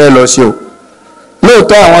tọ́ ọ fẹ́ lọ ṣe o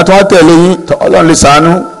lóòótọ́ àwọn tó wọ́n tẹ̀lé yín Ọlọ́run lè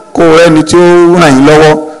ṣàánú kó rẹ́ni tí ó ràn yín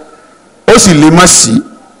lọ́wọ́ ó sì lè má sí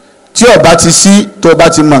tí ó bá ti sí tó bá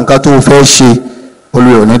ti mọ nǹkan tó fẹ́ ṣe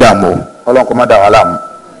olùyẹ ò ní dààmú Ọlọ́run kó má dà wá láàmú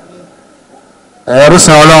ẹ̀rú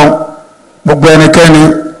san Ọlọ́run gbogbo ẹnikẹ́ni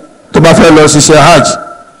tó bá fẹ́ lọ ṣiṣẹ́ hajj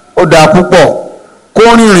ó dáa púpọ̀ kó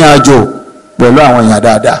rìnrìn àjò pẹ̀lú àwọn èèyàn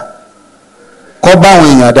dáadáa kó bá àwọn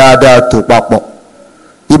èèyàn dáadáa tó papọ̀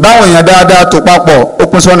ìbáwọn èèyàn dáadáa tó papọ̀ ó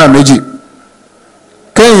pín sọ́nà méjì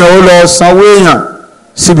kéèyàn kéèyàn ó lọ sanwó èèyàn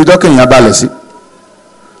síbi tó kéèyàn balẹ̀ sí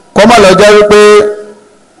kọ́ má lọ jẹ́ wípé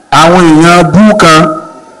àwọn èèyàn bú kan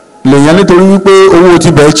lèèyàn nítorí wípé owó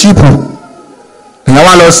ti bẹ̀ chíìpù èèyàn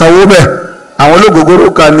wá lọ sanwó bẹ̀ àwọn olóògógóró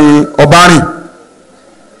kan ní ọba rìn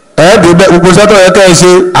ẹ̀ẹ́dẹ̀ bẹ́ẹ̀ gbogbo sọ́tọ̀ yẹ kẹ́ ẹ ṣe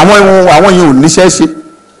àwọn èèyàn ò níṣẹ́ ṣe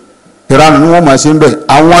ìranù ni wọ́n máa ṣe ń bẹ̀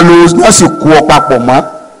àwọn wọ́n sì kú ọ papọ̀ mọ́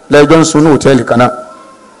lẹ́jọ́ ń sunú hòtẹ́ẹ̀lì kan náà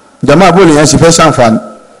jàmáà bóòlù yẹn sì fẹ́ ṣàǹfààní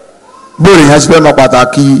bóòlù yẹn sì fẹ́ mọ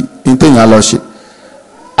pàtàkì ní téèyàn lọ ṣe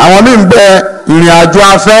àwọn míì ń bẹ ìrìn àjò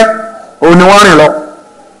afẹ́ òun ni wọ́n rìn lọ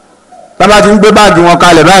tábà ti ń gbé báàgì wọn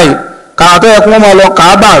kalẹ̀ báyìí kàrà tó yẹ kí wọ́n máa lọ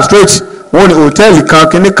Kaaba straight wọn ni hòtẹ́ẹ̀lì kan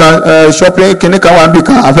kíní kan shopping kíní kan wà níbì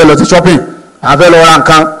kan àfẹ́ lọ sí shopping àfẹ́ lọ ra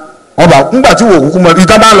nǹkan ọba ńgbà tí wò kúkú mọ ibi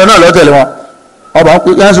tá bá ń lọ náà lọ tẹ̀lé wọn ọba ń pè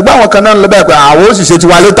yẹn ṣùgbọ́n àwọn kan náà ń lọ bẹ́ẹ̀ pé àwọn ó sì ṣe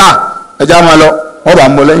tiwa létà ẹja máa lọ ọba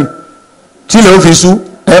ń bọ lẹ́yìn tí ilẹ̀ ó fi sú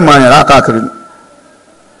ẹ máa yàrá káàkiri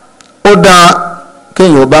ó dáa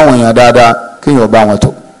kéèyàn ó bá wọn yàn dáadáa kéèyàn ó bá wọn tó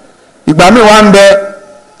ìgbà míì wá ń bẹ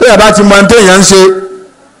téèyàn bá ti mọ téèyàn ń ṣe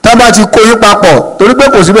tá bá ti kó yín papọ̀ torí pé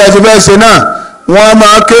kò sí bẹ́ẹ̀ ṣe fẹ́ ṣe náà wọ́n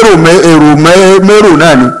máa kérò èrò mérò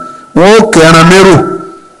náà ni wọ́n ó kẹran mérò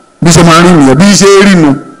bí ṣe máa ń rí nìyẹn bí ṣe rí nu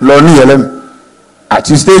lọ ní ẹlẹ́mi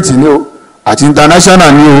àti state ni o àti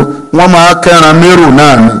international ni o wọ́n máa kẹran mérò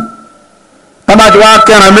náà ni tá bá ti wá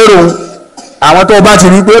kẹran mérò àwọn tó bá ti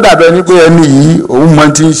rí pé ó dàbẹ̀ ní pé ẹni yìí òun mọ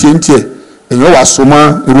ti ń ṣe ń tiẹ̀ èèyàn wà so mọ́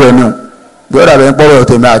irú ẹni o bí ó dàbẹ̀ ń pọ́rọ̀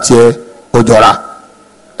tèmi àti ẹ òjọ̀ra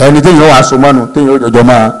ẹni téèyàn wà so mọ́nu téèyàn ó jọjọ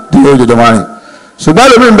máa rìn ṣùgbọ́n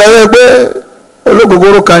lómi ń bẹ̀rẹ̀ pé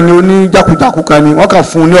olóògógóró kan ni oníjàkújàkú kan ni wọ́n kàn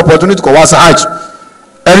fún un ní opportunity kọ̀ wá sí hajj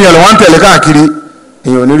ẹni ẹ̀ lọ́ wọ́n ń tẹ̀lé káàkiri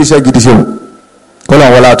èèyàn ò ní ríṣẹ́ gidi ṣe o kó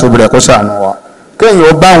lọ́n wọlé àtúbù rẹ̀ kó ṣàánú wa kéèyàn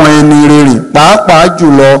ó bá àwọn ẹni rírìn pàápàá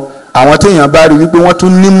jùlọ àwọn téèyàn bá rí wípé wọ́n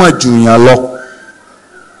tún nímọ̀ jù yàn lọ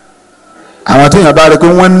àwọn téèyàn bá rí pé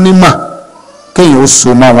wọ́n nímọ̀ kéèyàn ó so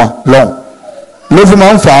mọ́ wọn lọ́hùn ló fi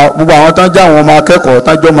máa ń fà gbogbo àwọn tán já àwọn ọmọ akẹ́kọ̀ọ́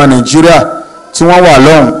tán jọ ọmọ Nàìjíríà tí wọ́n wà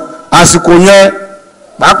lọ́hùn àsìkò yẹn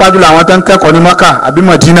pàápàá jùlọ àwọn tán kẹ́kọ̀ọ́ ní Maka àbí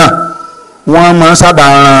Madina wọ́n máa ń sábà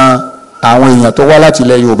ran àwọn èèyàn tó wá láti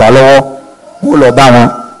ilẹ̀ Yorùbá lọ́wọ́ wọ́n lọ bá wọn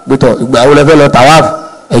gbẹ́tọ̀ ìgbà wo lẹ fẹ́ lọ tawaf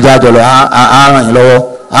ẹ̀jẹ̀ àjọlọ á ràn yín lọ́wọ́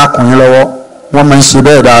á kùn yín lọ́wọ́ wọ́n máa ń ṣe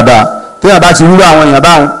bẹ́ẹ̀ dáadáa téèyàn bá ti rúrú àwọn èèyàn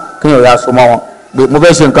báwọn kéèyàn yà so mọ́ wọn pé mo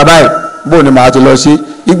fẹ́ ṣe nǹkan báyìí bóun ni màá ti lọ sí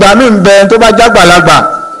ìgbà míì ń bẹ tó bá jágbàlagbà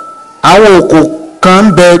àwọn òkò kan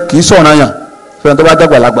ń bẹ kì í sọ̀rọ̀ yàn fẹ́ràn tó bá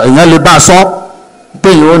jágbàlagbà èèyàn lè bá a sọ pé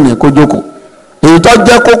èèyàn ò ní kó jókòó èyí tó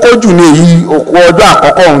jẹ́ kókó jù ní èyí òkú ọjọ́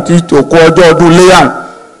àkọ́kọ́ ohun tí òkú ọjọ́ ọdún léyàwó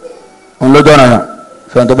òun lọ́jọ́ náà yàn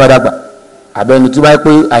fẹ́ràn tó bá dàgbà àbẹ́ni tí wáyé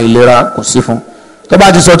pé àìlera kò sí fún tó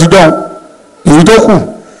bá ti sọ ti dán èyí tó kù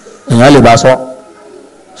èèyàn lè bá sọ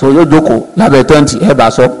so yóò jókòó lábẹ́ tẹ́ǹtì ẹ̀ bá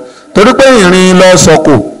sọ torí pé ìrìn lọ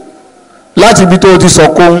sọkò láti ibi tó ti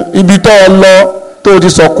sọkò ibi tó lọ tó ti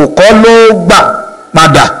sọkò kọ́ ló gbà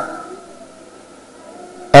padà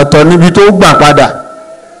ọ̀tọ̀ níbi tó gbà padà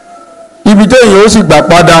ibi tó èèyàn ó sì gbà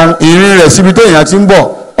padà ìrìn rẹ̀ síbi tó èèyàn ti ń bọ̀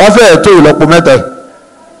ọ̀fẹ́ tó ìlọ́po mẹ́ta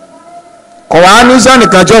kọ̀ wá ní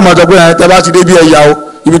sánìkan tí ọmọ sọ pé ẹ̀ tẹ́ bá ti dé bí ẹ̀yà o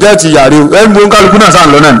ibi tẹ́ ti yàrá o ẹ̀ ń gbóhùn kálukú náà sáà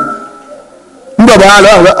ń lọ náà ni nígbà bá yà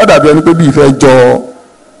lọ́wọ́ ọ̀dàbí ẹni pé bí ìfẹ́ jọ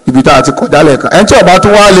ibi tá a ti kọjá lẹ́ẹ̀kan ẹni tí ọba tó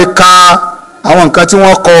wá lè ka àwọn nǹkan tí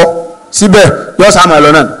wọ́n kọ síbẹ̀ yọ sáàmù ẹ̀ lọ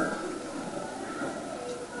náà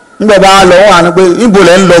nígbà bá lọ wọ́n wà ní pé níbo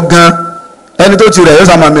lẹ́ ń lọ gan ẹni tó ti rẹ̀ yọ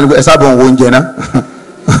sáàmù ẹ̀ sábà ń wo oúnjẹ náà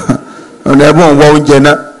ọ̀nà ẹ̀bùn ń wọ oúnjẹ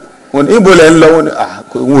náà níbo lẹ́ ń lọ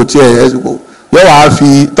wọn ò tiẹ̀ yọ wàá fi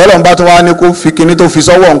tọ́lọ́mùbá tó wá ní kó fi kinní tó fi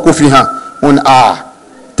sọ́wọ́ kó fi hàn wọn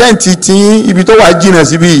tẹ́ǹtì tí ibi tó wà jìnnà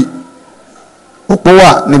síbi òpó wà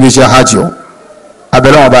níbi iṣẹ́ hajj o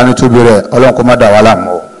abẹ́lẹ́ wọn bá ní tóbi rẹ̀ ọlọ́run kó má dà wá láàmú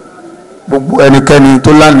o gbogbo ẹnikẹ́ni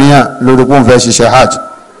tó láníyàn lórí pé òun fẹ́ ṣiṣẹ́ hajj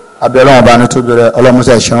abẹ́lẹ́ wọn bá ní tóbi rẹ̀ ọlọ́run mú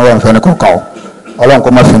sẹ́ ìṣẹ́ rọrùn fẹ́ni kọ̀ọ̀kan o ọlọ́run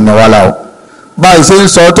kó má fi ní wá la o báyìí ṣe ń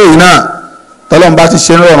sọ tó yìí náà tọ́lọ́run bá ti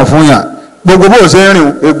ṣe ń rọrùn fún yàn gbogbo bó ṣe ń rìn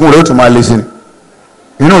egun rẹ̀ ó tún máa le sí ni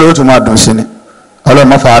inú rẹ̀ ó tún máa dùn sí ni ọlọ́run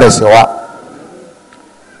má fa rẹ̀ sí wa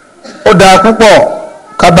ó dáa púpọ̀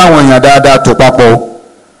ká bá àwọn èèyàn dáadáa tó papọ̀ o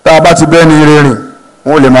tá a bá ti bẹ́ẹ̀ ní rírìn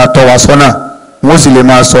wọ́n lè máa tọ́ wa sọ́nà wọ́n sì lè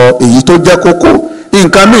máa sọ èyí tó jẹ́ kókó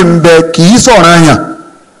nǹkan míì ń bẹ kì í sọ̀ràn yàn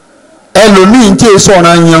ẹlòmíì tí èyí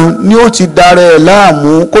sọ̀ràn yàn ni ó ti darẹ̀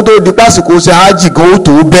láàmú kó tó di pásìkò ṣe hajj gan ó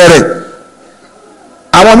tó bẹ̀rẹ̀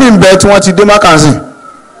àwọn míì ń bẹ tí wọ́n ti dé mákànsìn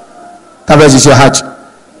tàbí ṣiṣẹ́ hajj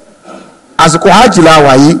àsìkò hajj la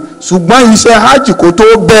wà yìí ṣùgbọ́n iṣẹ́ hajj kó tó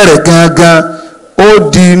bẹ̀rẹ̀ gangan ó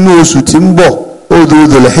di inú oṣù tí ń bọ̀ ó di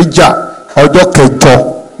Dhul Hijjah ọjọ́ kẹjọ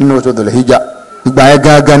nínú oṣù Dhul Hijjah ìgbà yẹn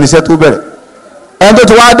gangan ní iṣẹ́ tó bẹ̀rẹ̀ ẹni tó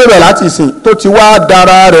ti wá débẹ̀ láti ìsìn tó ti wá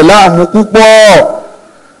dára rẹ̀ láàmú púpọ̀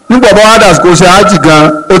nígbà bá wá dàsìkò ṣe hajj gan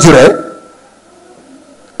ó ti rẹ̀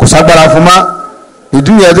kò ságbára fún ma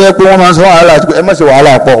ìdí yẹn tó yẹ pé wọ́n máa ń sọ wàhálà ẹ má ṣe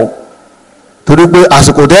wàhálà pọ̀ o torí pé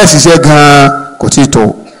àsìkò tẹ́ ẹ̀ ṣiṣẹ́ gan-an kò tí ì tó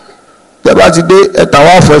tẹ́ bá ti dé ẹ̀ta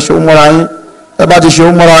wá fọ ẹ̀ṣọ́ múra yín tẹ́ bá ti ṣe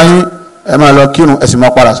ó múra yín ẹ máa lọ kírun ẹ sì máa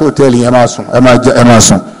padà sí hòtẹ́ẹ̀lì yẹn ẹ máa sùn ẹ máa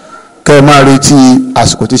sùn kẹ́ ẹ máa retí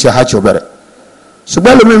àsìkò tí ṣe hajj ó bẹ̀rẹ̀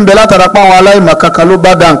ṣùgbọ́n lómi ń bẹ látara pa àwọn aláìmọ̀ kankan ló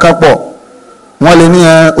bá dá nǹkan pọ̀ wọ́n lè ní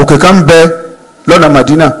òkè kan bẹ lọ́nà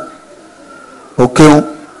Madina òkè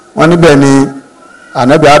wọn níbẹ̀ ni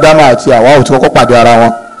anabi Adama àti àwa ò ti kọ́kọ́ pàdé ara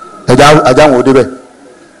wọn ẹja wọn ò débẹ̀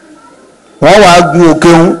wọ́n wàá gun òkè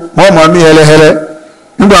wọn mọ̀ mí hẹlẹhẹlẹ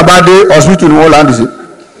nígbà bá dé hospital ni wọ́n láǹdì sí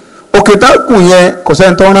òkè tákùn yẹn kò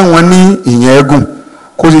sẹ́ni tó rán wọn ní ìyẹn ẹ̀gùn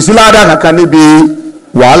kò sì sí ládàá kankan níbi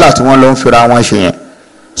wàhálà tí wọ́n lọ ń fira wọn ṣe yẹn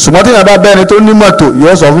ṣùgbọ́n tí yẹn bá bẹ́ni tó ní mọ́tò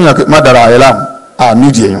yóò sọ fún yàn pé má dara ẹ̀ láàmú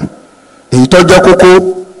nídìí èèyàn èyí tó jẹ́ kókó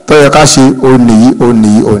tó yẹ ká ṣe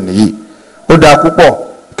ònìyí ó dáa púpọ̀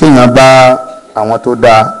kéèyàn bá àwọn tó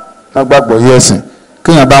dáa wọ́n gbàgbọ́ yé ẹ̀sìn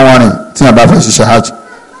kéèyàn bá wọn rìn tí yẹn bá fẹ́ ṣiṣẹ́ hajj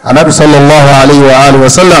anabi sallallahu alayhi wa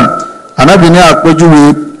sallam anabi ní àpèjúwe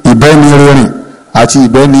ìbẹ́ni rìn àti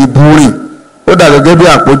ìbẹ́ni búrìn ó dà gẹ́gẹ́ bí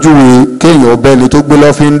àpèjúwe kéèyàn ọbẹ̀ni tó gbé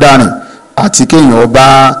lọ́fíńdà rìn àti kéèyàn ọba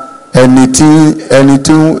ẹni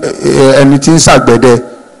tí ń ṣàgbẹ̀dẹ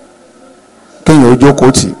kéèyàn ó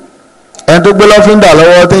jókòó tì ẹni tó gbé lọ́fíńdà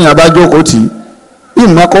lọ́wọ́ téèyàn bá jókòó tì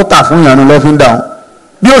ìmọ̀ kó tà fún yàn ní lọ́fíńdà wọn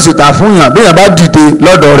bí ó sì tà fún yàn bí yàn bá dìde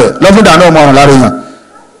lọ́dọ̀ rẹ̀ lọ́fíńdà náà mọ̀ràn lára yàn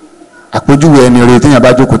àpèjúwe ẹni rẹ̀ téèyàn bá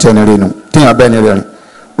jókòó tì ẹni rẹ̀ nù téèyàn bá ẹni rẹ̀ rìn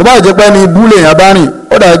bó bá jẹ́ pé ẹni ibú lèèyàn bá rìn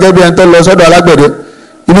ó dà gẹ́gẹ́ bí ẹni tó lọ sọ́dọ̀ alágbẹ̀dẹ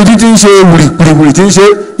ibi títí ń ṣe wùrìwùrì tí ń ṣe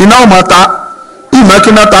iná ò máa ta ìmọ̀ kí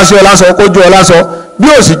iná ta sí ọ lásọ kó ju ọ lásọ bí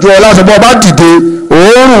ó sì ju ọ lásọ bó bá dìde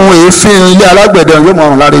òórùn èéfín ilé alágbẹ̀dẹ yóò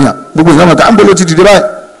mọ̀ràn lára yàn gbogbo ìyá mọ̀ká ń bolo ti dìde báyìí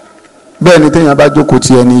bẹ́ẹ̀ ni téèyàn bá jókòó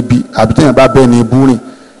ti ẹni ibi àbí téèyàn bá bẹ́ẹ̀ ni ibú rìn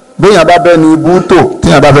béèyàn bá bẹ́ẹ̀ ni ibú tò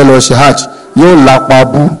téèyàn bá fẹ́ lọ ṣe hajj yóò lápa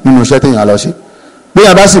bú nínú iṣẹ́ téèyàn lọ ṣe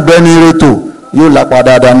béèyàn bá sì bẹ́ẹ̀ ni ire tò yóò lápa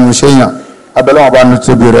dáadáa nínú iṣẹ́ yàn abẹ́lẹ́wọ̀n bá nu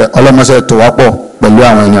tóbi rẹ̀ ọlọ́mọṣẹ́ tó wá pọ̀ pẹ̀lú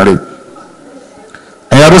àwọn èèyàn rẹ̀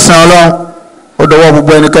ẹ̀yà tó san ọlọ́run ó dọwọ́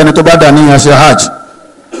gbogbo ẹnikẹ́ni tó bá dà níyàn ṣe hajj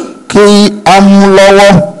kí a mú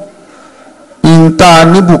lọ́wọ́ ìta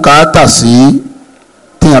níbùkátà sí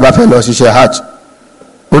téèyàn bá fẹ́ lọ ṣiṣẹ́ hajj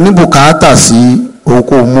oníbùkátà sí òun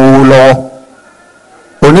kò mú owó lọ́wọ́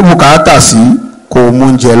oníbùkátà sí kò mú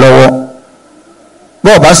oúnjẹ lọ́wọ́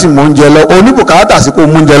bọ́ọ̀ bá sì mú oúnjẹ lọ́wọ́ oníbùkátà sí kò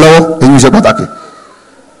mú oúnjẹ lọ́wọ́ èyí ṣe pàtàkì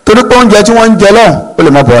torí pé oúnjẹ tí wọ́n ń jẹ lọ́hùn ó lè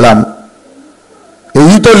má bọ́ ọ́lá mu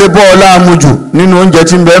èyí tó lè bọ́ ọ́lá mu jù nínú oúnjẹ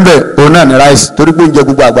tí ń bẹ́ẹ̀ bẹ́ẹ̀ òun náà ní ráìsì torí pé oúnjẹ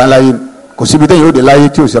gbogbo àgbà ńláyé kò síbi téèyàn ó dé láyé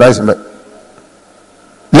tí ò sí ráìsì mbẹ́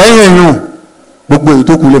lẹ́yìn èèyàn gbogbo èyí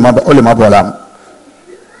tó kù ó lè má bọ́ ọ́lá mu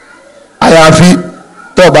àyàfi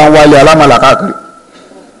tó o bá ń wálé alámàlà káàkiri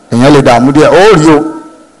èèyàn lè dààmú díẹ̀ ó rí o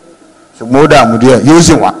ṣùgbọ́n ó dààmú díẹ̀ yóò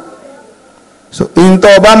sì wá so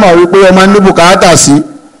ìntọ́ ọba mọ̀ wípé ọmọ ní bùkátà sí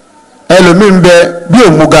ẹlòmíín bẹ bí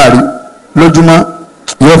òmu gàrí lójúmọ́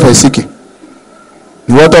yóò fẹ́ síkì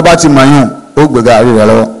ìwọ tó bá ti mọ̀ yún ó gbé gàrí rẹ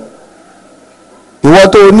lọ́wọ́ ìwọ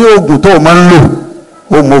tó ní oògùn tó o máa ń lò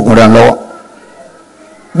ó mú oògùn rẹ lọ́wọ́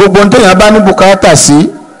gbogbo téèyàn bá ní bùkátà sí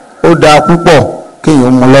ó dáa púpọ̀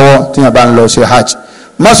kéèyàn mú lọ́wọ́ téèyàn bá ń lọ ṣe hajj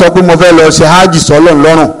má sọ pé mo fẹ́ lọ ṣe hajj sọ́lọ́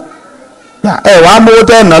lọ́rùn ẹ wàá mówó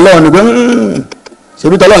tẹ́ ẹ̀nà lọ́wọ́ ni pé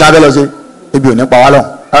ṣebí tọ́lọ́ la fẹ́ lọ ṣe ebi ò ní pa wá lọ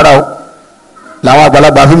rárá o làwọn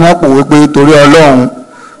àgbàlagbà fi mọ́ pòwe pé torí ọlọ́run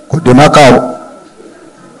kò dé mọ́ká o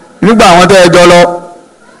nígbà àwọn tẹ́ ẹ jọ lọ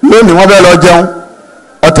lónìí wọ́n fẹ́ lọ jẹun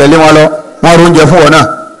ó tẹ̀lé wọn lọ wọ́n ro oúnjẹ fún wọn náà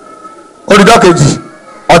ó di dọ́kejì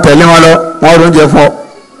ó tẹ̀lé wọn lọ wọ́n ro oúnjẹ fún ọ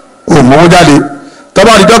ò mọ́wó jáde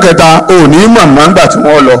tọ́ba di dọ́kẹta ò ní mọ̀mọ́ ńgbà tí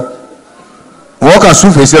wọ́n lọ wọ́n kàn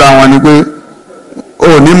súfèé síra wọn ni pé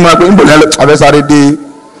ò ní mọ̀ pé níbo ní abẹ́sáré dé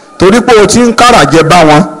torí pé o ti ń kára jẹ bá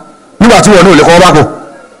wọn nígbà tí wọn náà lè kọ́ bá kò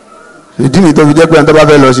ìdí nìyí tó fi jẹ́ pé ẹni tó bá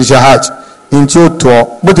fẹ́ lọ ṣiṣẹ́ hajj ní tí ó tọ́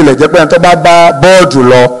bó tilẹ̀ jẹ́ pé ẹni tó bá bá bọ́ọ̀dù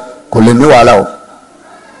lọ kò lè ní wàhálà o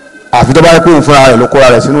àfi tó bá yẹ pé òun fúnra rẹ̀ ló kóra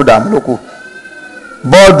rẹ̀ sínú ìdààmú ló kù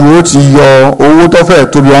bọ́ọ̀dù ó ti yọ owó tó fẹ́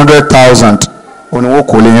tó bí 100,000 òun ni wọ́n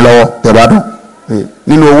kò lè yín lọ́wọ́ tẹ̀bádùn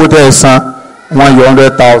nínú owó tẹ́ ẹ san wọ́n yọ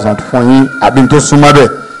 100,000 fún yín àbí tó súnmọ́ bẹ́ẹ̀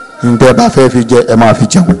ní tẹ́ bá fẹ́ fi jẹ ẹ máa fi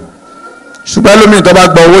jẹun ṣùgbọ́n lómìn tó bá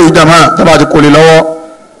gba owó yìí jàmáà tó bá ti kò lè lọ́wọ́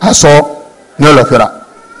aṣọ ní ọlọ́fẹ́ra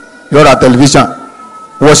yóò ra tẹlifíṣàn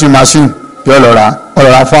washing machine yóò lọ ra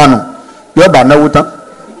ọlọ́ra fáànù yóò bá náwó tán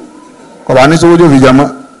kò bá ní sówó tó fi jẹ mọ́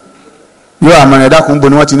yóò àmọ́ ẹ̀dá kún bo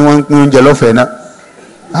ni wọ́n ti ní wọ́n ń pín oúnjẹ lọ́fẹ̀ẹ́ náà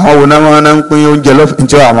àwọn wo náà wọ́n ń pín oúnjẹ lọ́fẹ̀ẹ́ ní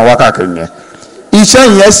tí wọ́n àmọ́ wákàkiri yẹn iṣẹ́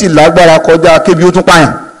yẹn sì lágbára kọjá kébi ó tún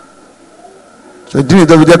pààyàn ṣèdí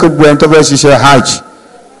tó fi jẹ́ kó gbọ́ ẹni tó fẹ́ ṣiṣẹ́ hajj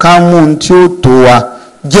ká mú un tí ó tó wa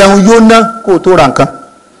jẹun yóò ná kó o tó ra nǹkan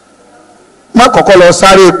má kọ́kọ́ lọ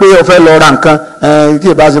sáré pé o fẹ́ lọ ra nǹkan kí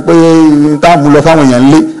ẹ bá ṣe pé táàmù lọ fáwọn èèyàn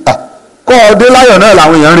lé kọ́ ọ dé láyọ̀ náà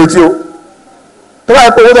làwọn èèyàn ń retí o tó bá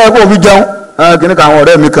yẹ pé owó tó yẹ kó o fi jẹun kìnnì kan àwọn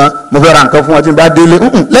ọ̀rẹ́ mi kan mo fẹ́ ra nǹkan fún wọn tí n bá délé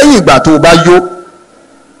lẹ́yìn ìgbà tó o bá yó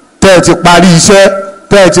tẹ́ ẹ ti parí iṣẹ́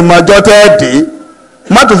tẹ́ ẹ ti mọjọ́ tẹ́ ẹ dé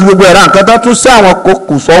má tó fi gbogbo ẹ̀rá nǹkan tó tún sí àwọn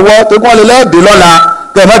kò sọ́wọ́ tó kí wọ́n lè lẹ́ẹ̀dẹ́ lọ́la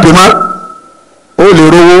kẹ́ ẹ má dé má ó lè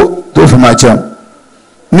rówó tó fi máa jẹun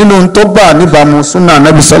nínú tó bá níbàámu súnà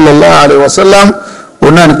nàbì sallallahu alaihi wasallam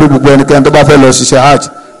òun náà ní pé gbogbo ẹnikẹ́ni tó bá fẹ́ lọ ṣiṣẹ́ hajj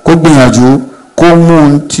kó gbìyànjú kó mú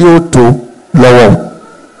un tí ó tó lọ́wọ́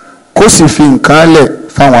kó sì fi nǹkan lẹ̀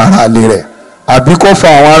fáwọn aráalé rẹ̀ àbí kó fa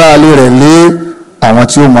àwọn aráalé rẹ̀ lé àwọn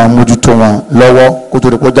tí ó máa mójútó wọn lọ́wọ́ kó tó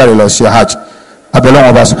di kó jáde lọ ṣe hajj abẹ́lẹ́wọ̀n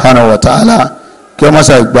ọba subhanahu wa ta'ala kí wọ́n má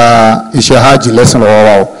ṣe gba iṣẹ́ hajj lẹ́sìn lọ́wọ́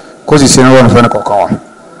wa o kó sì ṣe ní wọ́n fẹ́ni kọ̀ọ̀kan wa.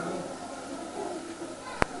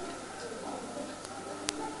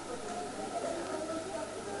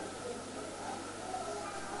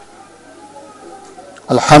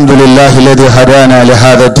 الحمد لله الذي هدانا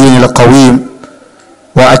لهذا الدين القويم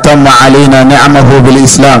وأتم علينا نعمه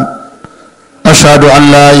بالإسلام أشهد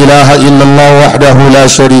أن لا إله إلا الله وحده لا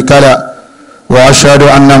شريك له وأشهد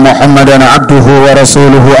أن محمدا عبده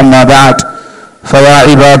ورسوله أما بعد فيا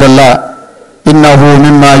عباد الله إنه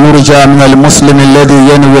مما يرجى من المسلم الذي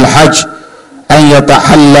ينوي الحج أن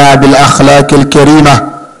يتحلى بالأخلاق الكريمة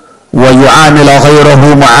ويعامل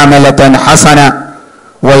غيره معاملة حسنة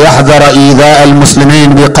ويحذر إيذاء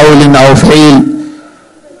المسلمين بقول أو فعل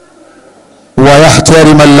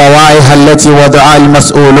ويحترم اللوائح التي وضعها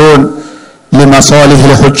المسؤولون لمصالح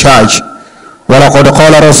الحجاج ولقد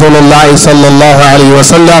قال رسول الله صلى الله عليه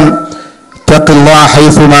وسلم اتق الله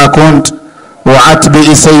حيثما كنت وأتبع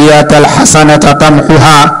السيئة الحسنة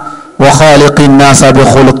تمحها وخالق الناس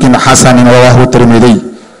بخلق حسن رواه الترمذي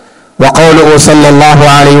وقوله صلى الله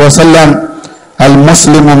عليه وسلم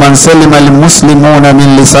المسلم من سلم المسلمون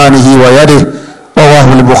من لسانه ويده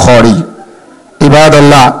رواه البخاري عباد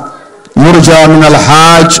الله يرجى من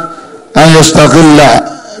الحاج أن يشتغل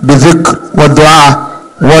بذكر والدعاء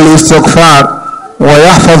والاستغفار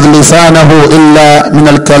ويحفظ لسانه إلا من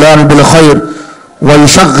الكلام بالخير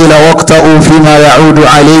ويشغل وقته فيما يعود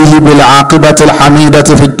عليه بالعاقبة الحميدة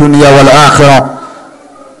في الدنيا والآخرة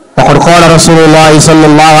وقد قال رسول الله صلى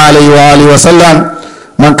الله عليه وآله وسلم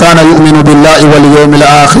من كان يؤمن بالله واليوم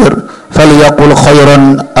الآخر فليقل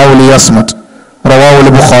خيرا أو ليصمت رواه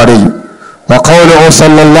البخاري وقوله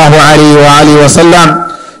صلى الله عليه وآله وسلم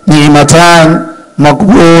نعمتان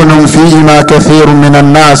مقبول فيهما كثير من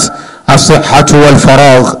الناس الصحة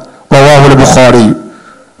والفراغ رواه البخاري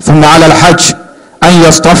ثم على الحج أن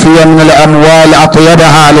يصطفي من الأموال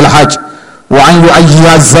أطيبها للحج وأن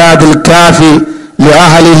يؤيي الزاد الكافي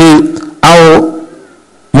لأهله أو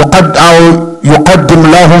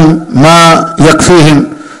يقدم لهم ما يكفيهم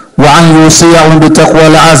وأن يوصيهم بتقوى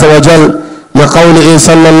الله عز وجل لقوله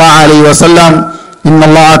صلى الله عليه وسلم إن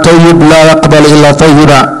الله طيب لا يقبل إلا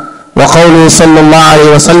طيبا وقوله صلى الله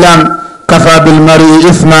عليه وسلم كفى بالمرء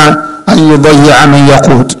إثما أن يضيع من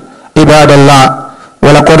يقوت عباد الله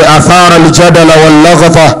ولقد أثار الجدل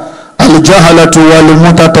واللغطة الجهلة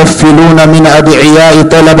والمتطفلون من أدعياء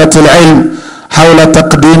طلبة العلم حول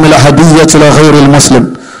تقديم الهدية لغير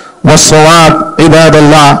المسلم والصواب عباد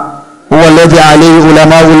الله هو الذي عليه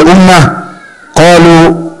علماء الأمة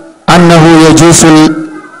قالوا أنه يجوز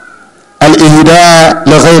الإهداء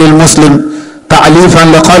لغير المسلم تعليفا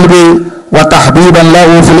لقلبه وتحبيبا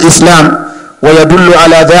له في الإسلام ويدل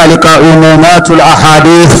على ذلك عمومات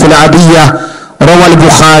الأحاديث في العدية روى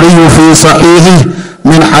البخاري في صحيحه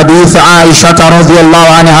من حديث عائشة رضي الله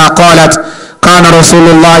عنها قالت كان رسول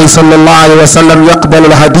الله صلى الله عليه وسلم يقبل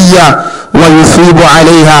الهدية ويثيب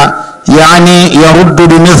عليها يعني يرد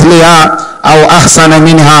بمثلها أو أحسن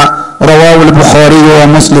منها رواه البخاري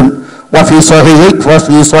ومسلم وفي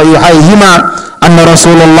صحيحيهما أن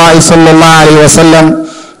رسول الله صلى الله عليه وسلم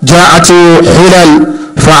جاءت حلل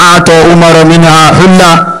فأعطى عمر منها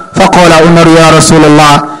حلة فقال عمر يا رسول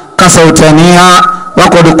الله كسوتنيها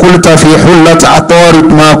وقد قلت في حلة عطارد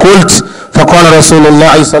ما قلت فقال رسول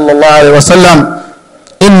الله صلى الله عليه وسلم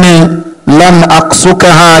إني لم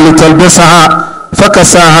أقصكها لتلبسها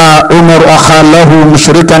فكساها عمر أخا له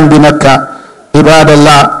مشركا بمكة عباد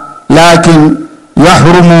الله لكن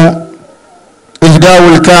يحرم إهداء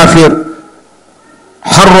الكافر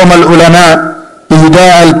حرم العلماء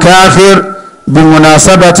إهداء الكافر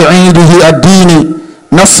بمناسبة عيده الديني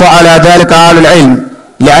نص على ذلك أهل العلم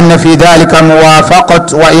لأن في ذلك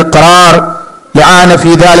موافقة وإقرار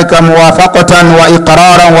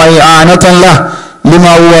وإقرارا وإعانة له لما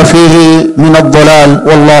هو فيه من الضلال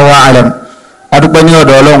والله أعلم adúpẹ́ ní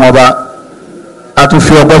ọ̀dọ̀ ọlọ́run ọba a tún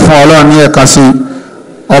fi ọpẹ́ fún ọlọ́run ní ẹ̀ka sí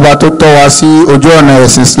ọba tó tọ́ wa sí ojú ọ̀nà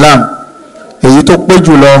ẹ̀sìn Islam èyí tó pé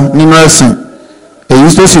jùlọ nínú ẹ̀sìn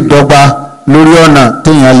èyí tó sì dọ́gba lórí ọ̀nà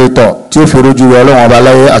téèyàn lè tọ̀ tí ó fi rojú ọlọ́run ọba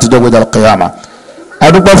láyé àtijọ́ gbẹdẹ kẹyàmà.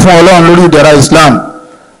 adúpẹ́ fún ọlọ́run lórí ìdẹ̀ra Islam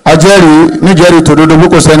ajẹ́rìí níjẹ́rìí tòdodo bí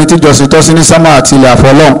kò sẹ́ni tí jọ́sìn tọ́ sí ní sámà àti ilẹ̀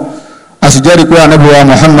àfọlọ́run a sì jẹ́rìí pé ànábì wa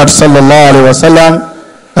Muhammad sallallahu alayhi wa sallam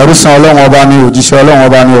ẹrúsàn ọlọ́run ọba ni òjíṣẹ́ ọlọ́run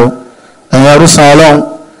ọba ni o ẹ̀yin ẹrúsàn ọlọ́run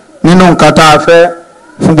nínú nǹkan tá a fẹ́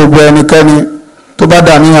fún gbogbo ẹnikẹ́ni tó bá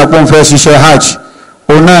dà níyàn pé òun fẹ́ ṣiṣẹ́ hajj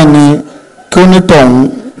òun náà ni kí ó nítọ̀hún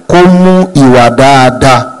kó mú ìwà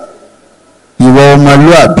dáadáa ìwà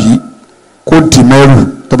ọmọlúàbí kó dì mẹ́rù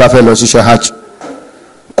tó bá fẹ́ lọ ṣiṣẹ́ hajj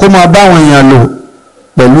kó máa báwọn èèyàn lò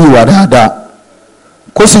pẹ̀lú ìwà dáadáa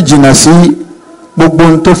kó sì jìnnà sí gbogbo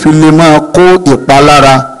ohun tó fi lè máa kó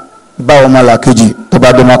ìpalára bá ọmọlàkejì tó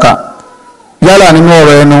bá dé Mákà yálà nínú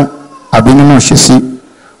ọ̀rọ̀ ẹnu àbí nínú ìṣesí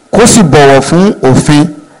kó sì bọ̀wọ̀ fún òfin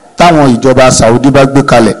táwọn ìjọba Saudi bá gbé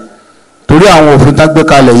kalẹ̀ torí àwọn òfin tá gbé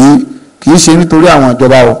kalẹ̀ yìí kì í ṣe nítorí àwọn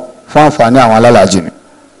ìjọba o fún àǹfààní àwọn alálàájì ni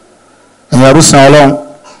ẹ̀yin ẹrúsàn ọlọ́run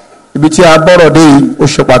ibi tí a bọ́rọ̀ dé yìí ó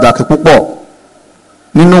ṣe pàtàkì púpọ̀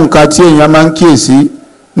nínú nǹkan tí èèyàn máa ń kíyèsí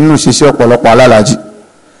nínú ṣiṣẹ́ ọ̀pọ̀lọpọ̀ alálàájì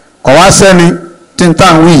kọ̀ wá sẹ́ni tí ń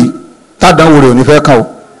tàn wí tádánwò rẹ̀ ò ní fẹ́ kàn o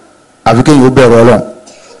àfi kéèyàn ó bẹ̀rù ọlọ́run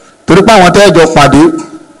torí pé àwọn tẹ́ẹ̀jọ pàdé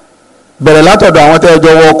bẹ̀rẹ̀ látọ̀dọ̀ àwọn tẹ́ẹ̀jọ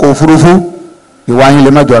wọ ọkọ̀ òfurufú ìwà yín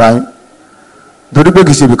lè má jọra yín torí pé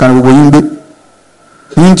kì í ṣe ibìkan gbogbo yín gbé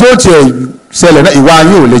yín tí ó tiẹ̀ ṣẹlẹ̀ náà ìwà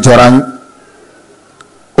yín ò lè jọra yín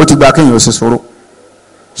ó ti gba kéèyàn ó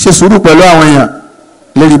ṣe sùúrù pẹ̀lú àwọn èèyàn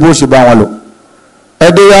lérí bó ṣe bá wọn lò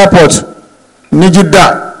ẹdẹ airport ní Jeddah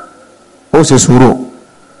ó ṣe sùúrù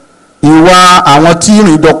ìwà àwọn tí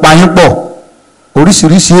ìrìn ìdọ̀pá yín pọ̀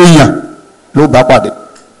oríṣiríṣi èèyàn ló bá pàdé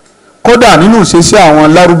kódà nínú ìṣesí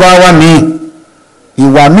àwọn lárúbáwá míì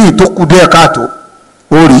ìwà míì tó kù díẹ̀ káàtó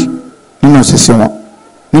ó rí nínú ìṣesí wọn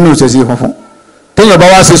nínú ìṣesí funfun téèyàn bá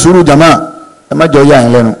wá ṣe sùúrù jàmá ẹ má jọ yà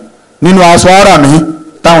yín lẹ́nu nínú aṣọ ara mi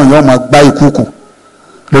táwọn èèyàn máa gbá ikú kù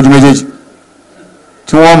lójú méjèèjì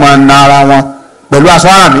tí wọ́n máa na ara wọn pẹ̀lú aṣọ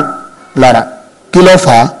ara mi lára kí ló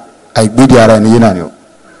fà á àìgbédi ara ẹni yé náà ni o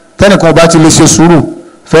tẹ́nìkan bá ti lè ṣe sùúrù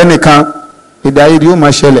fẹ́nìkan èdè ayédi yóò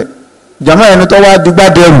máa ṣẹlẹ̀ jàmá ẹni tó wá digbá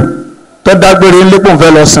dẹrù tó dágbére ńlẹ́pọ̀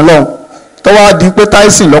fẹ́ lọ sin lọ́hùn tó wá di pé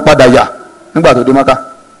táìsìn lọ padà yà nígbà tó dé Mákà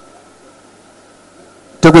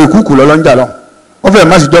tó pé ìkúùkù lọ́lọ́njà lọ́hùn wọ́n fẹ́ẹ́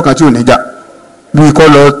má sì jọ́ kan tí ò ní jà bí ikọ́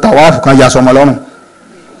lọ tàwáàfù kan ya sọmọ lọ́rùn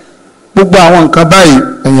gbogbo àwọn nǹkan báyìí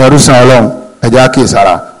ẹ̀yìn ẹrúsàn ọlọ́run ẹ̀jẹ̀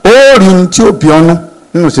àkíyèsára ó rí ní tí ó bí ọ́nú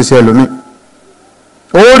nínú ṣiṣẹ́ ẹlòmíì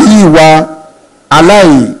ó rí ìwà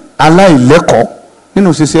aláìlẹ́kọ̀ọ́ nínú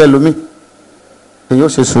ṣiṣẹ́ ẹlòmíì èyí ó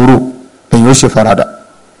ṣe sùúrù èyí ó ṣe faradà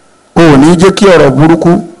ó ní jẹ́ kí ọ̀rọ̀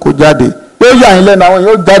burúkú kó jáde yóò yà yín lẹ́nu àwọn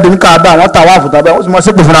yóò jáde ní káàbá àwọn tàwáàfù tàbí àwọn sì mọ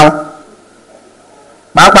sípò fúnra wọn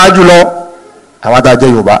pàápàá jùlọ àwọn tá a jẹ́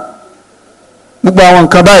Yorùbá gbogbo àwọn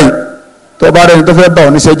nǹkan báyìí tó bá rẹni tó fẹ́ bá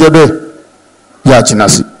oníṣẹ́ jẹ́ bẹ́ẹ̀ yà jìnnà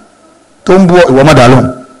sí tó ń bú ìwọ mọ́dà lóhùn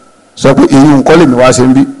sọ pé èyí nǹkan lèmi wá ṣe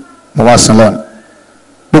ń bí mo wá sin lọ́nà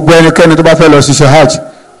gbogbo ẹnikẹ́ni tó bá fẹ́ lọ ṣiṣẹ́ hajj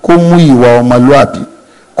kó mú ìwà ọmọlúàbí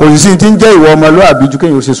kò sì sí ti ń jẹ́ ìwà ọmọlúàbí ju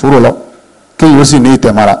kéèyàn ó ṣe sùúrù lọ kéèyàn ó sì ní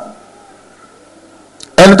ìtẹ̀mára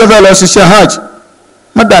ẹni tó fẹ́ lọ ṣiṣẹ́ hajj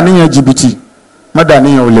má dà níyàn jìbìtì má dà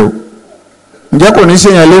níyàn olè o ǹjẹ́ kò ní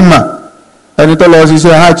ṣèyàn lè mà ẹni tó lọ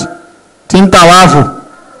ṣiṣẹ́ hajj tí ń tàwáàfù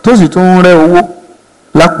tó sì tún ń rẹ́ owó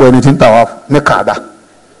lápò ẹni tí ń tàwáàfù ní Kaaba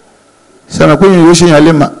sẹ́mi pé yìí yóò ṣèyàn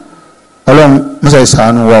lè mà ọlọ́run mọ́sá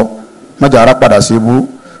ìsàánú wa mọ́jà ara padà sí ibú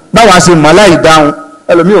báwa ṣe mọ́ láì dáhùn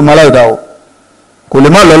ẹlòmíì ò mọ́ láì dáhùn kò lè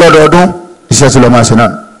má lọ lọ́dọọdún iṣẹ́ tí lọ́ máa ṣe náà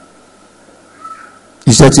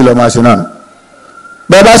iṣẹ́ tí lọ́ máa ṣe náà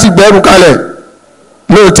bẹ́ẹ̀ bá sì gbẹ́rù kalẹ̀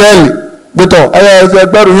lóòtẹ́ẹ̀lì gbẹ́tọ̀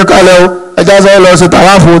ẹgbẹ́rù yín kalẹ̀ o ẹjá sọ lọ sí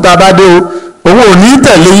tàwáàfù tá a bá dé o owó ò ní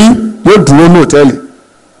tẹ̀lé yín yóò dúró lóòtẹ́ẹ̀lì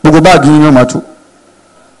gbogbo báàgì yín yóò máa tú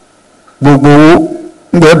gbogbo owó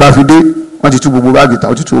ńgbà ẹ bá fi dé wọ́n ti tú gbogbo báàgì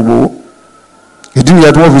tán wọ́n ti tú gbogbo owó ìdí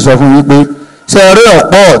nìyẹn tí wọ́n fi sọ fún yín pé ṣe eré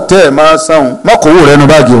ọ̀pọ̀ tẹ́ ẹ̀ máa sáhùn mọ́kòwò rẹ̀ nu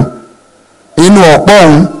báàgì o inú ọ̀pọ̀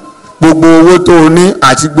ọ̀hún gbogbo owó tó o ní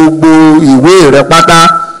àti gbogbo ìwé rẹ̀ pátá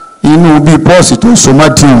inú bíi pọ́ọ̀sì tó so mọ́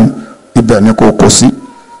dìhun ibẹ̀ ni kò kó sí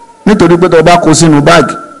nítorí pé tó o bá kó sínú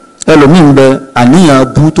báàgì ẹlòmíín bẹ àníyàn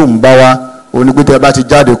bú tó ń bá wa onípẹ́tẹ́ bá ti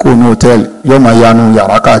jáde kó ní hòtẹ́ẹ̀lì yóò máa yanu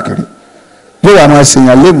yàrá káàkiri yóò wá máa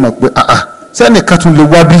ṣèyàn lè mọ̀ pé sẹ́nìkan tún lè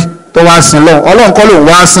wá bí tó wá sin lọ́hùn ọlọ́run kọ́ ló ń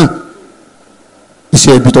wá sìn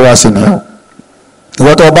iṣẹ́ ibi tó wá sí nìyẹn o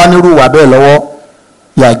ìwọ́n tó bá nírú wà bẹ́ẹ̀ lọ́wọ́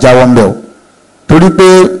yà jáwọ́ ń bẹ̀ o torí pé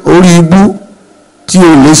orí ibú tí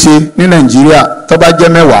o lè ṣe ní Nàìjíríà tó bá jẹ́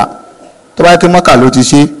 10 tó bá kí mọ́kà ló ti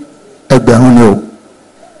ṣe 1000 ni o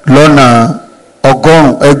lọ́nà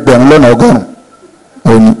 100 ẹgbẹ̀rún lọ́nà 100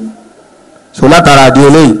 òní. So látara di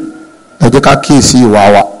eléyìí ẹ jẹ́ ká kíyèsí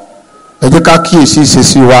ìwà wa, ẹ jẹ́ ká kíyèsí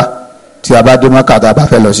ìṣesí wa tí a bá dé Mẹ́kà tá a bá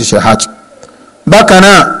fẹ́ lọ ṣiṣẹ́ hajj. Bákan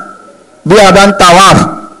náà bí a bá ń tawaf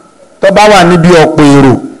tó bá wà níbi ọ̀pọ̀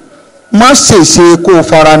èrò má ṣèṣe kó o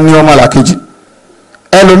fara ní ọmọlàkejì.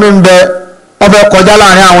 Ẹlòmíín bẹ wọ́n fẹ́ kọjá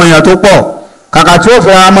láàrin àwọn èèyàn tó pọ̀, kàkà tí ó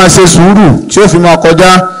fẹ́ máa ṣe sùúrù tí ó fi máa kọjá,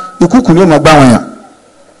 ìkúkù ni yóò máa gbá àwọn èèyàn,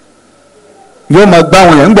 yóò máa gbá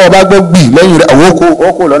àwọn èèyàn. Nígbà wọ́n bá gbọ́ gbì lẹ́yìn rẹ̀ àwọn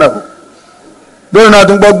okò lọ́nà fún lórí náà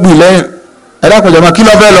tó ń gbọ́ gbì lẹ́yìn ẹ̀dá kọjá máa kí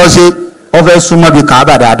ló fẹ́ lọ ṣe, wọ́n fẹ́ súnmọ́ bí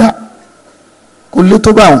Kàábà dáadáa. Kò lè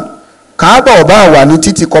tó bá wọn. Kàábà ọba wà ní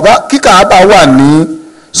títí kọba kí Kàábà wà ní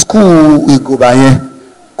skul ìgòbà yẹn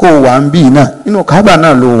kó o wà ń bí náà nínú Kàábà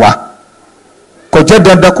náà ló wà. Kò jẹ́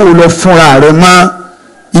dandan kó o lọ fúnra rẹ mọ́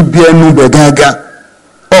ibi ẹnu bẹ̀ gángan.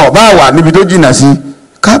 Ọba wà níbi tó jìnnà sí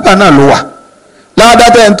Kàábà náà ló wà.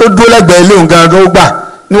 Ládàtà ẹni tó dúró lẹ́gbẹ̀ẹ́ ilé òun gangan ó gbà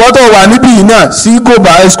ni wọ́n tó wà níbí yìí náà sí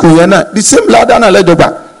ìgòbà high school yẹn náà the same ládàá náà lẹ́jọ́ gbà.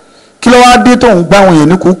 Kí ló wá dé tó ń gbá àwọn èèyàn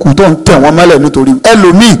ní kúkú tó ń tẹ̀ wọ́n mọ́lẹ̀ nítorí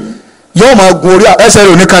ẹlòmíì yóò máa gun orí ẹsẹ̀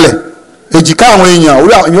rẹ̀ oníkalẹ̀ èjìká àwọn èèyàn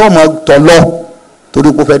orí yóò máa tọ̀ lọ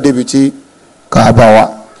torí pé ó fẹ́ débi tí Kàábà wà.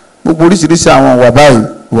 Gbogbo oríṣiríṣi àwọn ìwà báyìí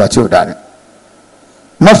ìwà tí ò dáni.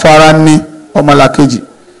 Má fara ní ọmọlàkejì,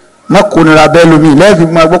 má kónira bẹ́ẹ̀ lómi lẹ́ẹ̀fì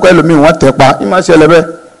máa gbọ́ pé ẹlòmíì wọ́n tẹ̀ pa ìmọ̀ ṣe ẹlẹ́bẹ̀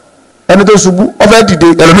ẹni tó ṣubú ó fẹ́ dìde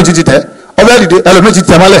ẹlòmíì ti tẹ̀ ó fẹ́ dìde ẹlòmíì ti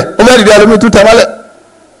tẹ̀ mọ́lẹ̀ ó fẹ́ dìde ẹlòmíì tún tẹ̀ mọ́lẹ̀.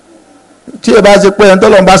 Tí ẹ bá ṣe pé ẹni tó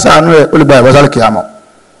lọ́n bá ṣàánú ẹ ó lè gba ìbọ́sálì kìámọ̀.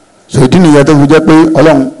 So ìdí nìyẹn tó fi jẹ́ pé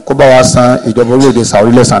Ọlọ́run kó bá wa san ìjọba orílẹ̀-èdè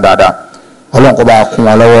Saudi lẹ́san dáadáa, Ọlọ́run kó bá wa kún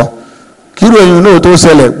wa lọ́wọ́. Kírò èyí náà tó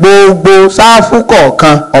ṣẹlẹ̀ gbogbo sáfù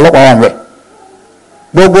kọ̀ọ̀kan ọlọ́pàá wà ńbẹ̀,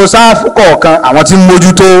 gbogbo sáfù kọ̀ọ̀kan àwọn tí ń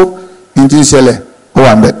mójútó ní ti ń ṣẹlẹ̀ ó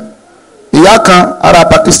wà ńbẹ̀. Ìyá kan ará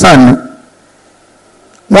Pakistan ni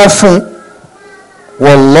wọ́n fún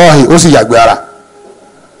wọlọ́ọ̀hì ó sì yàgbé ara,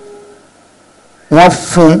 wọ́n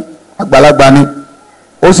fún àgbàlagbà ni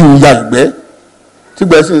ó sì ń ya ìgbẹ́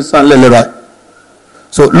tígbẹ́ sì ń sàn lẹ́lẹ́ra.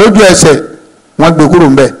 So lójú ẹsẹ̀ wọ́n gbé kúrò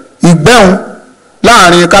ńbẹ̀. Ìgbẹ́hùn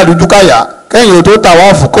láàrin kádùjú káyà kẹ́yìn ò tó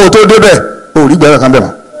tàwáàfù kó o tó débẹ̀ ò rí gbẹ́rẹ̀ kan bẹ̀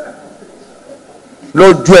mọ́.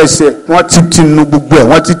 Lójú ẹsẹ̀ wọ́n ti nu gbogbo ẹ̀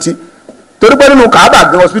wọ́n ti torí pé nínú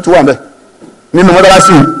Kàábà gan hospital wà ńbẹ̀, nínú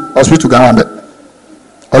mọ́tàlásì hospital gan wà ńbẹ̀.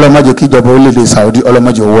 Ọlọ́mọdé kíjọba orílẹ̀-èdè Saudi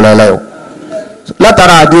ọlọ́mọdé owó láéláé o.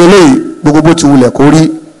 Látara àdé eléyìí gbogbo bó ti wulẹ̀ kó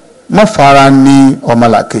rí má fara ní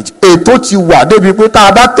ọmọlàkejì. Ètò ti wà débi pé tá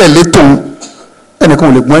a bá tẹ̀lé tòun ẹnìkan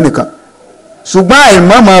ò lè gbọ́n ẹnìkan, ṣùgbọ́n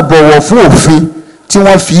àìmọ́ máa bọ̀wọ̀ fún òfin tí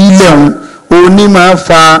wọ́n fi lẹ́hùn òní máa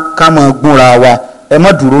fa ká máa gbúnra wa. Ẹ má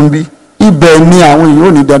dúró ń bí ibẹ̀ ni àwọn èèyàn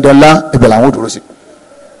ò ní dandan lá ibẹ̀ làwọn ò dúró sí.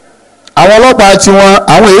 Àwọn ọlọ́pàá tí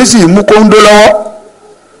àwọn èyí sì mú kóńdó lọ́wọ́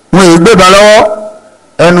wọn èyí gbébà lọ́wọ́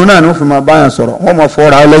ẹnu náà ni wọ́n fi máa báyàn sọ̀rọ̀ wọ́n máa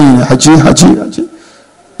fọ́ra lẹ́yìn àjí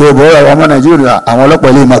yorùbá ọ̀rọ̀ ọmọ Nàìjíríà àwọn ọlọ́pàá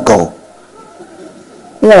ilé máa gọ̀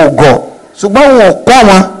wọn ò gọ̀ ṣùgbọ́n wọn ò kọ́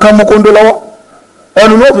àwọn kan mú kóńdó lọ́wọ́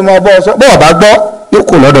ẹnu ló fi máa bọ́ ọ sọ bọ́ọ̀ bá gbọ́ yóò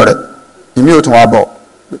kó lọ́dọ̀ rẹ̀ ìmí ò tún wá bọ̀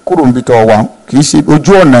kúrò níbi tó wà kì í ṣe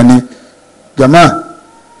ojú ọ̀nà ni jama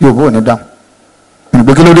yorùbá ò ní dáhùn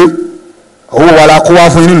ìgbé kí ló dé owó wa la kó wá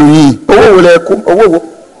fún yín nílùú yìí owó wo lẹ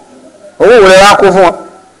wá kó fún wọn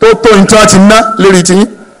tó ní tí wọ́n ti ná lérí tiyín.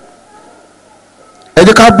 Ẹ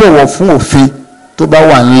jẹ́ ká bọ̀wọ̀ fún òfin tó bá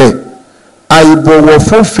wà ńlẹ̀. Àìbọ̀wọ̀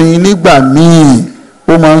fófin nígbà míì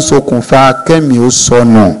ó máa ń ṣokùnfà kẹ́mi ó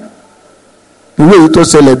sọnù. Irú èyí tó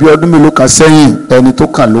ṣẹlẹ̀ bí ọdún mélòó kan sẹ́yìn ẹni tó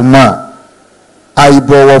kàn ló mọ̀.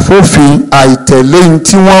 Àìbọ̀wọ̀ fófin àìtẹ̀lé ní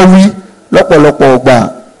tí wọ́n wí lọ́pọ̀lọpọ̀ ọgbà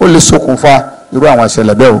ó lè ṣokùnfà irú àwọn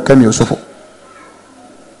ìṣẹ̀lẹ̀ bẹ́ẹ̀ ò kẹ́mi ó ṣòfò.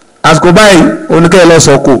 Àsìkò báyìí oníkẹ́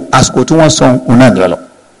lọ́sọ̀kò àsìkò tí wọ́n sọ òun náà nìyẹn lọ.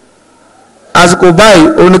 Àsìkò báyìí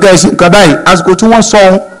oníkẹ́ ṣe nǹkan báyìí àsìkò tí wọ́n sọ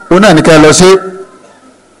òun náà nìkẹ́ lọ ṣe.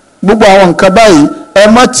 Gbogbo àwọn nǹkan báyìí ẹ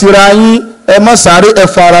má tira yín ẹ má sáré ẹ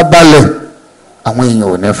farabalẹ̀ àwọn èèyàn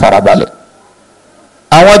ò ní farabalẹ̀.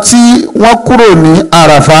 Àwọn tí wọ́n kúrò ní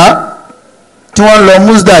Àràfá tí wọ́n lọ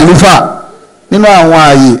Muzdalifa nínú àwọn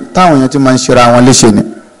ààyè táwọn èèyàn ti máa ń ṣera wọn léṣe ni.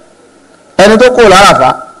 Ẹni tó kúrò l'Àràfá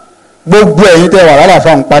gbogbo ẹ̀yin tẹ́ wà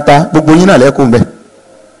l'Àràfá ń pátá gbogbo yín náà lẹ́kùn bẹ́ẹ̀.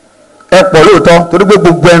 Ẹ pọ̀ lóòótọ́ torí pé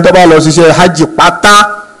gbogbo ẹni tó bá lọ ṣiṣẹ́ hajj pátá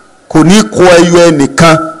kò ní kó ẹyọ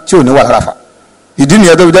ẹnìkan tí ò ní wà l'Àràfá. Ìdí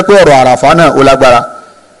nìyẹn tó fi jẹ́ pé ọ̀rọ̀ Àràfá náà ó lágbára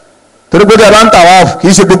torí pé tí ẹ bá ń tàwáàfù kì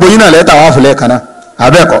í ṣe gbogbo yín náà lẹ́ tàwáàfù lẹ́ẹ̀kan náà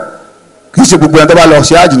àbẹ́ẹ̀kọ́ kì í ṣe gbogbo ẹni tó bá lọ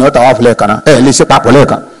ṣe hajj náà tàwáàfù lẹ́ẹ̀kan náà ẹ lè ṣe papọ̀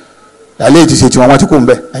lẹ́ẹ̀kan lálẹ́ ti ṣe tiwọn wọn tí kò ń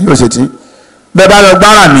bẹ̀ ẹ̀yin ò ṣe tí bẹ́ẹ̀ bá lọ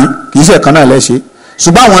gbára mi kì í ṣe ẹ̀kan náà lẹ́ ṣe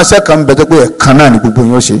ṣùgbọ́n àwọn ẹsẹ̀ kan ń bẹ tó pé ẹ̀kan náà ni gbogbo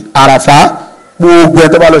yín ó ṣe Àràfá gbogbo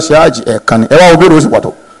ẹni tó bá lọ ṣe hajj ẹ̀kan ni ẹ wá obìnrin ó sì pọ̀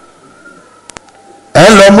tó ẹ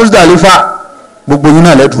ń lọ Muzdalifa gbogbo yín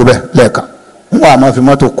náà lẹ́dùn bẹ́ẹ̀ lẹ́ẹ̀kan ń wà máa fi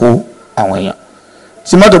mọ́tò kó àwọn èèyàn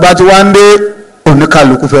tí mọ́tò bá ti wá ń dé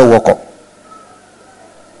oníkàlùkù fẹ́ wọkọ̀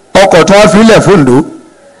ọkọ̀ tí wọ́n fi lẹ̀ fóńdó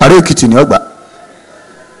ará Èkìtì ní ọgbà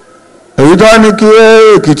èyí tó wá ní kí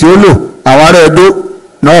Èkìtì ó lò àwọn ará Ẹdó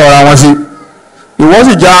náà ọ̀rọ̀ wọn sí ìwọ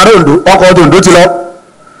sì jẹ́ ará Oǹdó ọkọ̀ tòǹdó ti lọ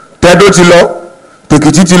tẹ́dó ti lọ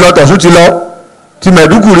tèkìtì ti lọ tọ̀sún ti lọ ti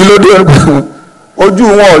Mẹ̀dúgùrí ló dé ojú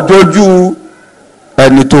wọn ọjọ́ ojú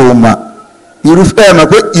ẹni tó o mà irúfẹ́ ẹ̀ mọ̀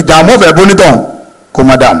pé ìdààmú ọ̀fẹ́ bónítàn kó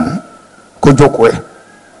má dààmú kó jókòó ẹ̀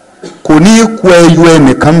kò ní í ku ẹyọ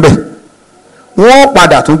ẹnìkan bẹ̀ wọ́n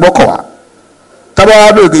padà tún gbọ́kọ̀ wá tábà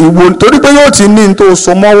wá bẹ̀rẹ̀ ìwo torí pé yóò ti ní tó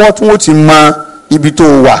so mọ́wọ́ tí wọ́n ti mọ ibi tó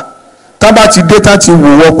wà tábà ti dé tá ti wò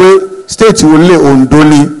wọ́ pé stéètì olè Oǹdó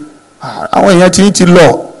ni àwọn èèyàn ti lọ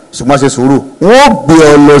ṣùgbọ́n ṣe sùúrù wọ́n gbé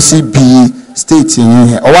ọ lọ síbi stéètì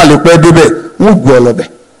yẹn ọwọ́ àlè pẹ́ débẹ̀ wọ́n gbé ọ lọ bẹ̀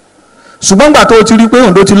ṣùgbọ́n ìgbà tó o ti rí pé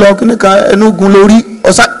Oǹdó ti lọ kíní kan Ẹnúgu lórí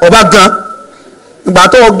ọba gan ìgbà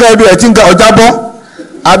tó o gbẹ́ ẹbí ẹ̀ tí ń ga ọjà bọ́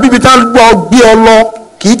àbí ibi tá gbé ọ lọ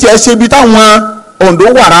kì í tiẹ̀ ṣe ibi táwọn Oǹdó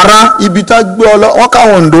wà rárá ibi tá gbé ọ lọ wọ́n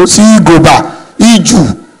káwọn Oǹdó sí Ìgòbà Ìjù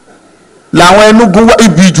làwọn Ẹnúgu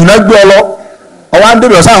ibi Ìjù náà gbé ọ lọ ọwọ́ á ń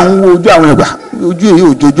débẹ̀ ọ̀sán àwọn ojú àwọn ìgbà ojú èyí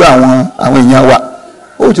ò jojú àwọn èèyàn wa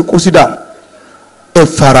ó ti kó sí dànù ẹ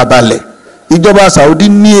farabalẹ̀ ìjọba Saudi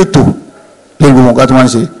ní ètò lórí gbogbo nǹkan tí wọ́n ń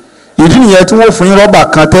ṣe ìdí nìyẹn tí wọ́n fún yín rọ́bà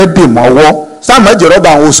kan tẹ́ dè mọ́wọ́ sáàmẹ́jẹ rọ́bà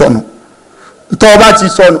àwọn ò sọnù tọ́ ọ bá ti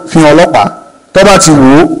sọnù fi hàn ọlọ́pàá tọ́ bá ti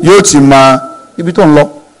wò ó yóò ti mọ ibi tó ń lọ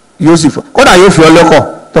yóò sì fọ kódà yóò fi ọlọ́kọ̀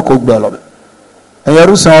tọkọ̀ gbé ọlọ́bẹ̀ ẹ̀yẹ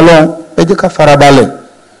rúṣin Ọlọ́run ẹ jẹ́ ká farabalẹ̀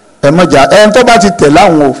ẹ mọ̀jà ẹ̀ tó bá ti tẹ̀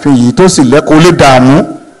láwọn òfin yìí tó sì lẹ́kọ̀ọ́ lé dààmú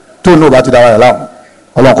tó ní ò bá ti dá wa láàmú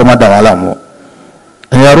Ọlọ́run kó má dá wa láàmú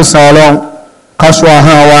ẹ̀yẹ rúṣin Ọlọ́run káṣọ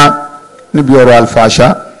ahọ́n wa níbi ọ̀rọ̀ àlùfàṣà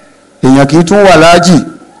èèyàn kì í tún wà láàjì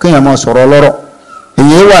kéèyàn máa sọ̀rọ̀ ọlọ́rọ̀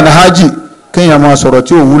èèyàn wà ní hájì kéèyàn máa sọ̀rọ̀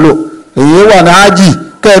tí ò wúlò èèyàn wà ní hájì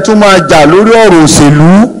kẹ́ ẹ tún máa jà lórí ọ̀rọ̀ òṣèlú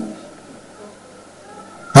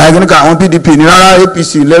kíníkà àwọn PDP ní rárá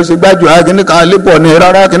APC lẹ́sẹ̀ gbájú kíníkà Labour ní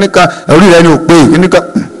rárá kíníkà orí rẹ ni ò pé kíníkà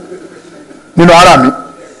nínú ara mi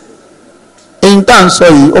èyí tá à ń sọ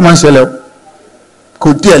yìí ó máa ń ṣẹlẹ̀ kò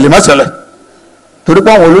díẹ̀ lè má ṣẹlẹ̀ torí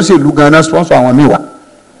pé àwọn olóṣèlú gan-an sponsor àwọn míì wà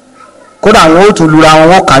kódà àwọn ó tún lura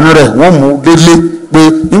wọn kànú rẹ̀ wọ́n mú délé pé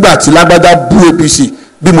nígbà tí lágbájá bú APC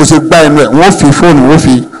bí mo ṣe gbá ẹnu ẹ̀ wọ́n fi fóònù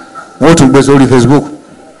wọ́n tún gbé sórí Facebook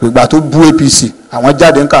ìgbà tó bú APC àwọn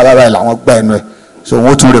jáde ń kà rárá ẹ̀ làwọn gbá ẹnu ẹ̀ so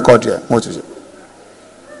wọ́n tún rékọ́dì ẹ̀ wọ́n tún ṣe.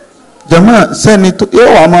 jẹ̀mọ́ sẹ́ni tó yóò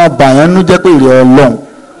wá máa bàyàn nú jẹ́ pé ìrẹ̀ Ọlọ́run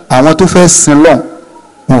àwọn tó fẹ́ sin lọ́n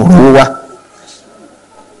wọn ò rówó wá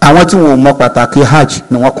àwọn tí wọn ò mọ pàtàkì hajj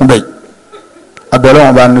ni wọ́n kún bẹ́ẹ̀ abẹ́rẹ́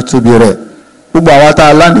wọn bá ní tóbi rẹ̀ gbogbo àwọn tá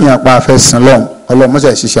a láníyàn pa afẹ́ sin lọ́n Ọlọ́run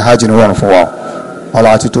mọ́sẹ̀ ṣiṣẹ́ hajj ní wọ́n fún wa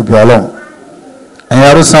Ọlọ́run àti tóbi Ọlọ́run ẹ̀yin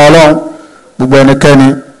arúsàn Ọlọ́run gbogbo ẹnikẹ́ni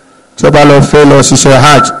tí ó bá lọ fẹ́ lọ ṣiṣẹ́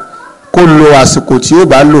hajj kó lo àsìkò tí ó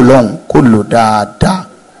bá lò lọ́hùn kó lò dáadáa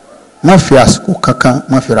má fi àsìkò kankan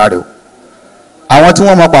má fi rárẹ̀ o àwọn tí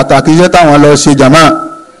wọ́n mọ pàtàkì iṣẹ́ táwọn lọ ṣe jàmá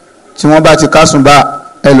tí wọ́n bá ti kásùn bá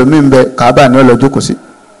ẹlòmíín bẹ Káàbà ní ọlọ́jọ́ kò sí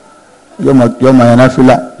yóò mọ ẹ̀yàn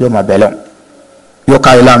náfìlà yóò mọ bẹ̀lẹ̀ yóò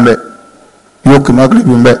ká ilá ń bẹ yóò kì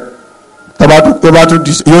mọ́gìrìbì ń bẹ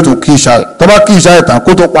yóò tún kí ìṣá ẹ̀ tọ́ba kí ìṣá ẹ̀ tán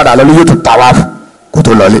kó tó padà lọlé yóò tún tàwáàfù kó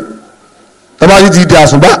tó lọlé tọ́ba yìí ti di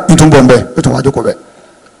àsùnbá ìtúnbọ̀ ń bẹ yóò tún wájú kọ bẹ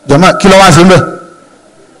jàmá kí ló wá ṣe ń bẹ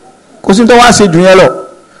kò sí tó wá ṣe jù yẹn lọ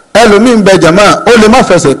ẹlòmíín bẹ jàmá ó lè má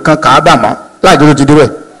fẹsẹ̀ kan Káàbà mọ́ láàjọ tó ti débẹ̀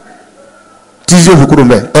tí yóò fi kúrò ń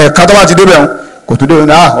bẹ ẹ̀ka tó bá ti débẹ̀ kò tó débẹ̀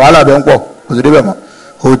náà wàhálà bẹ ń pọ̀ kò tó débẹ̀ mọ́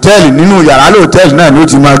hòtẹ́ẹ̀lì nínú yàrá lé hòtẹ́ẹ̀lì náà ni ó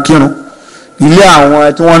ti máa kírun ilé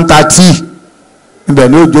àwọn tí wọ́n ń ta tíì ibẹ̀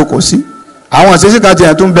ni ó jókòó sí àwọn ìṣesí kan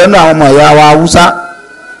tiẹ̀ tó ń bẹ nínú àwọn ọmọ ìyá wa Haúsá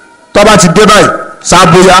tó bá ti dé báyìí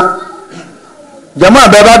sábóyá jẹ̀mọ́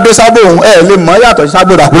àbẹ́ bá dé sábò òun lè mọ̀ yàtọ̀ sí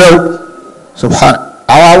sábò dàkúrẹ́ o subhan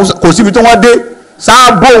àwọn Haúsá kò síbi tí wọ́n dé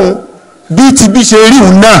sábò òun bí ti bí ṣe rí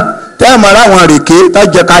òun náà tẹ́ẹ̀mọ́ láwọn rèké tó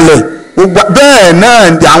jẹ kalẹ̀ bẹ́ẹ̀ náà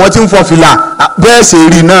àwọn tí ń fọ fìlà bẹ́ẹ̀ ṣe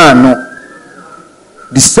rí náà nù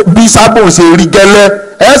bí sábò ṣe rí gẹ́lẹ́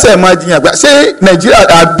ẹsẹ̀ máa jiyàn gbà ṣé Nàìjíríà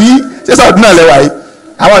àbí ṣé Saudi náà lẹ́wà yìí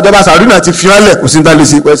àwọn ìjọba Saudi náà ti fi wọ́n lẹ̀ kò sí ní ta lè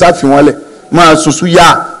ṣe pẹ́ sá fi wọ́n lẹ̀ máa ṣoṣù yá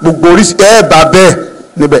gbogbo oríṣi bá bẹ́ẹ̀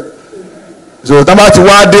níbẹ̀ so tán bá ti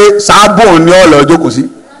wá dé sábò ní ọ̀lọ́ jókòó sí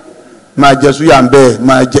máa jẹ súyà ń bẹ́ẹ̀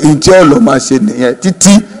máa jẹ ìtí ọ̀lọ́ máa ṣe nìyẹn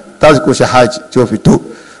títí tásìkò ṣe hajj tí ó fi tó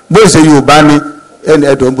bó ṣe Yorùbá ni ẹni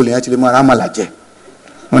ẹ̀dọ̀ ń bolè yẹn ti lè máa rámàlà jẹ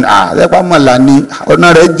wọn àrẹ́pà màlà ni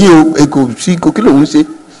ọ̀nà rẹ̀ jí èkó sí kí lòun ṣe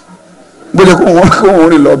gbọ́dọ̀ kó wọn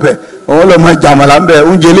rìn lọ bẹ̀ òun lọ máa jàmàlà ń bẹ̀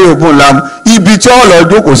oúnjẹ ilé ìbò ńlá mu ibi tí ọ̀lọ́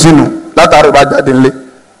jókòó sínú látàrí bá jáde ńlẹ̀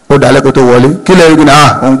ó dàlẹ́ kó tó wọlé kí lẹ́yìn gbìn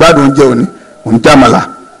òun gbádùn oúnjẹ òní òun jàmàlà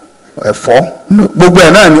ẹ̀fọ́ gbogbo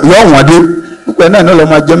ẹ̀ náà yọ wọ́n dé gbogbo ẹ̀ náà lọ́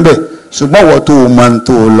máa jẹ́ ń bẹ̀ ṣùgbọ́n wọ́n tó o máa ń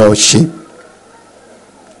tó o lọ ṣe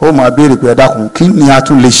ó máa béèrè pé ẹ dákun kí ni a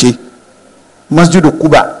tún lè ṣe. masjidu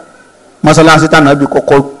Quba masalasi tí Ànábì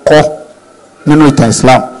kọ́kọ́ kọ́ nínú ìtàn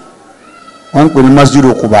Islam wọ́n ń pè ní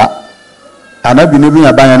masjidu Quba. Ànábì níbi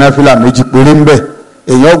yàn bá yan náfìlà méjì péré ń bẹ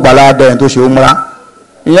èèyàn gbàládà ẹni tó ṣe umra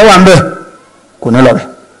ìyẹn wà ń bẹ kò ní lọ bẹ.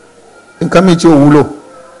 nǹkan mi tí ò wúlò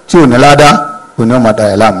tí ò ní ládàá kò ní ọmọ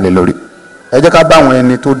dayà láàmú lé lórí. ẹ jẹ́ ká bá àwọn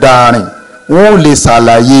ẹni tó dáa rìn wọ́n ò lè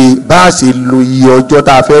ṣàlàyé bá a ṣe lo iye ọjọ́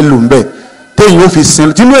tá a fẹ́ lò ń bẹ̀ téèyàn ó fi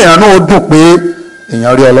sin tínú èèyàn náà ó dùn pé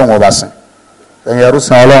èèyàn rí ọlọ́run ọba sìn. ẹ̀yin ẹrú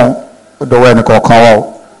sin ọlọ́run ó dọwọ́ ẹnì kọ̀ọ̀kan wa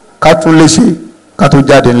o ká tún lè ṣe ká tún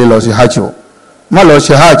jáde nílé lọ sí hajj o má lọ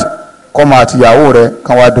ṣe hajj kọ́mọ àtìyàwó rẹ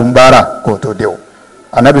kan wá dùn bára kó tó dé o.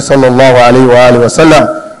 anabi sallallahu alayhi wa sallam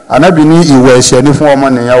anabi ní ìwẹ̀ ẹ̀ṣẹ̀ ní fún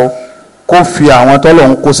ọmọnìyàn o kó fi àwọn tọ́lọ̀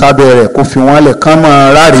ń kó sábẹ́ rẹ̀ kó fi wọ́n lẹ̀ kán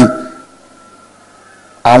mọ́ ráre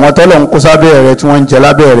àwọn tọ́lọ̀ ń kó sábẹ́ rẹ̀ tí wọ́n ń jẹ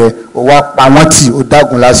lábẹ́ rẹ̀ ó wá pa wọ́n tì ó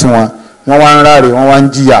dágun lásì wọn wọ́n wá ń ráre wọ́n wá ń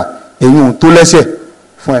jìyà èyí tó lẹ́sẹ̀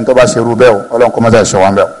fún ẹni tó bá ṣe rú bẹ́ẹ̀ o ọlọ́run kọ́ mọ́tà ẹ̀ṣọ́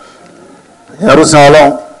wọn bẹ́ẹ̀ o. ẹrú sin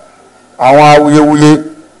ọlọ́run àwọn awuyewuye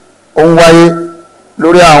ó ń wáyé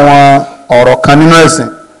lórí àwọn ọ̀rọ̀ kan nínú ẹ̀sìn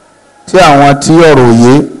tí àwọn tí ọ̀rọ̀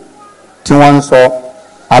òye tí wọ́n ń sọ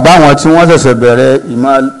àbáwọn tí wọ́n ṣẹ̀ṣẹ̀ bẹ̀rẹ̀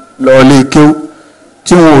ìmọ̀ lọ́ọ́lé kéwú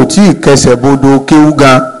tí wọn ò tí ì kẹsẹ̀ bodò kéwú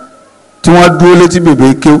gan tí wọ́n dúró létí bèbè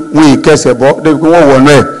kéwú wọn ì kẹsẹ̀ bọ́ débi pé wọ́n wọnú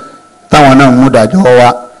ẹ̀ táwọn náà mú dájọ́ wá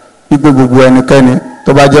wípé gbogbo ẹnikẹ́ni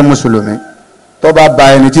tó bá jẹ́ mùsùlùmí tó bá ba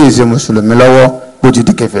ẹni tí ì ṣe mùsùlùmí lọ́wọ́ ó ti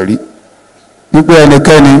di kèfèrí wípé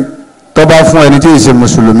ẹnikẹ́ni tó bá fún ẹni tí ì ṣe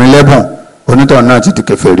mùsùlùmí lẹ́bùn onítọ̀ náà ti di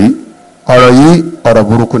kèfèrí. ọ̀rọ̀ yìí ọ̀rọ̀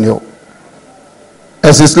burúkú ni o.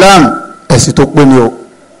 ẹ̀sìn Islam ẹ̀sìn tó pé ni o.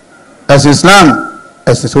 ẹ̀sìn Islam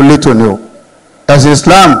ẹ̀sìn tó létò ni o. ẹ̀sìn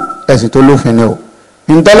Islam ẹ̀sìn tó lófin ni o.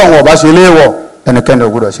 ntọ́lọ́wọ̀n ọba ṣe léèwọ̀ ẹnikẹ́ni ò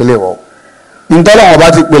gbọ́dọ̀ ṣe léèwọ̀ o. ntọ́lọ́wọ̀n ọba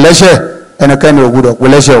ti pè lẹ́ṣẹ̀ ẹnikẹ́ni ò gbọ́dọ̀ pè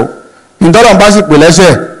lẹ́ṣẹ̀ o. ntọ́lọ́wọ̀n bá sì pè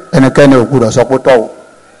lẹ́ṣẹ̀ ẹnikẹ́ni ò gbọ́dọ̀ sọ pé tọ́ o.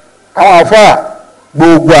 àwọn àfáà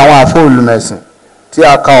gbogbo àwọn àfáà olùmẹ̀sìn tí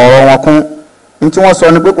a ka ọ̀rọ̀ wọn kún ní tí wọ́n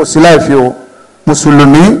sọ ni pé kò sí láìfi o.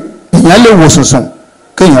 mùsùlùmí èèyàn lè wo sùnsùn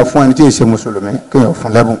kéèyàn fún ẹni tí èsè mùsùlùmí kéèyàn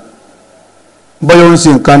fún lẹ́bùn bóyá ó ń ṣe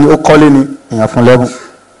nǹkan ni ó kọ́lé ni èèyàn fún lẹ́bùn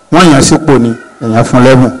wọ́n yàn sípò ni èèyàn fún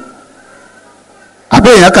lẹ́bùn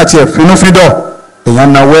àbẹ́ èèyàn kàtí ẹ̀ finúfídọ̀ èèyàn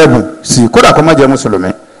náwó ẹ̀bùn sí kódà kó má jẹ́ mùsùlùmí.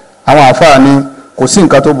 àwọn àfáà ni kò sí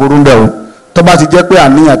nǹkan tó burú ń bẹ̀ o tó bá ti jẹ́ pé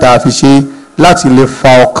àníyàn tá a fi ṣe láti lè fa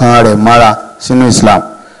ọkàn rẹ̀ mára sínú Islam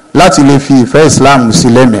láti lè fi ìfẹ́ Islam sí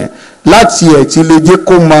lẹ́mẹ̀ẹ́ láti ẹ̀ ti lè jẹ́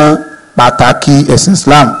kó mọ pàtàkì ẹ̀sìn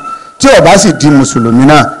Islam tí ó bá sì di mùsùlùmí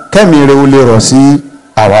náà kẹ́mi rẹ̀ ó lè rọ̀ sí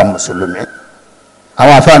àwa mùsùlùmí.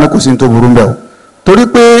 àwọn àfáà ní kò sí ní tó burú ń bẹ̀ o torí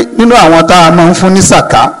pé nínú àwọn tá a máa ń fún ní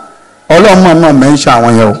sàká ọlọ́run náà mẹ́ńṣà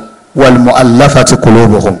àwọn yẹn o wal mu'allafati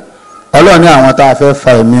qulubuhum ọlọ́run ní àwọn tá a fẹ́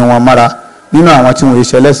fa ẹ̀mí wọn mára nínú àwọn tí wọ́n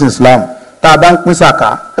ṣe lẹ́sìn Islam tá a bá ń pín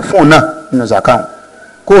sàká fún náà nínú sàká wọn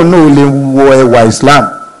kó o náà lè wọ ẹwà Islam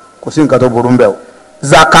kò sí nǹkan tó burú ń bẹ̀ o.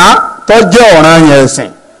 zaka tó jẹ́ ọ̀ràn yẹn ẹ̀sìn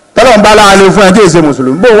tọ́lọ̀ ń bá láàrin fún ẹ tí èsè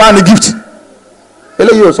mùsùlùmí bó wà ní gift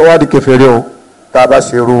eléyìí ò sọ wá di kèfèrí o tá a bá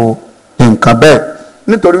ṣe ru nǹkan bẹ́ẹ̀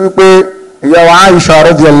nítorí wípé ìyàwó Aisha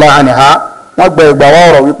radiyallahu anha wọ́n gba ìgbà wá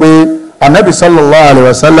ọ̀rọ̀ wípé anabi sallallahu alayhi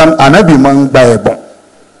wa sallam anabi máa ń gba ẹ̀bùn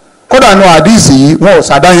kódà nu àdìsí yìí wọn ò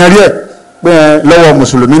sàdáyanrí ẹ̀ pé lọ́wọ́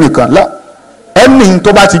mùsùlùmí nìkan lá ẹni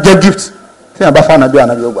tó bá ti jẹ́ gift tí yàrá bá fún anabi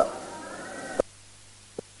ó gbà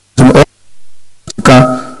kan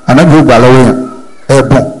anabi ó gbà lọ́wọ́ yẹn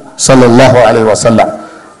ẹ̀bùn sallallahu alayhi wa sallam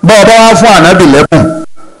bọ́ ọ bá wá fún anabi lẹ́bùn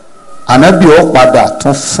anabi ó padà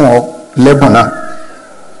tún fún ọ lẹ́bùn náà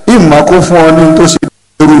ìmọ̀ kó fún ọ ní tó ṣe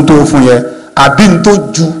irú tó fún yẹn àbí ní tó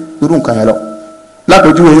ju irú nǹkan yẹn lọ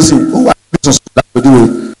lápèjúwe sí ó wà ní tuntun lápèjúwe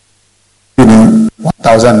ní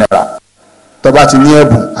 1000 naira tó bá ti ní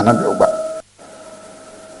ẹ̀bùn anabi ó gbà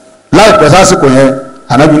láìpẹ́ sásìkò yẹn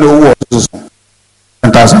anabi ní owó ọ̀tún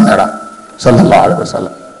 1000 naira sallallahu alayhi wa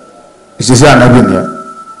sallam ìṣesí anabi nìyẹn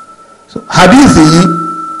hadithi yìí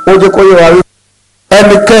ó jẹ́ kó yẹ wá rí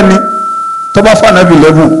ẹnikẹ́ni tó bá fún anabi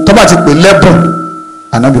lẹ́bùn tó bá ti pè lẹ́bùn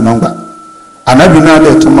anabi máa ń gbà anabi náà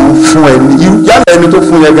lè tún máa ń fún ẹni yálà ẹni tó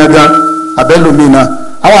fún yẹn gangan abẹ́lómi náà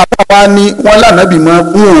àwọn àpapọ̀ ní wọ́n lànàbì máa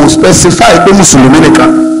ń wò specify pé mùsùlùmí nìkan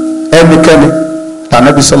ẹnikẹ́ni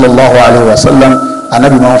tànàbì sallallahu alayhi wa sallam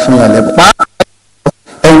anabi máa ń fún yẹn lẹ́bùn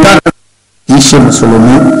ẹ̀ka kì í ṣe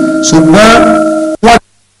mùsùlùmí ṣùgbọ́n wọ́n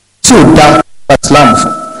tí ò dá islam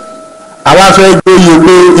fún àwọn afẹ́ gbé yẹ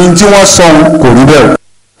pé ní tí wọ́n sọ kò rí bẹ́ẹ̀ o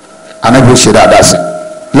anabi ó ṣe dáadáa sí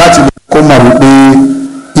láti lè kó mọ̀ wípé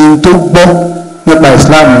ní tó gbọ́ nípa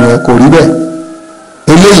islam yẹn kò rí bẹ́ẹ̀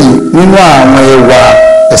eléyìí nínú àwọn ẹwà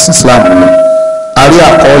ẹ̀sìn islam ni a rí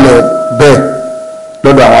àkọọ́lẹ̀ bẹ́ẹ̀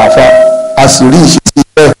lọ́dọ̀ àwọn afa a sì rí ìṣesí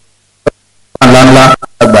bẹ́ẹ̀ ńláńlá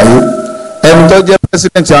àgbà tó jẹ́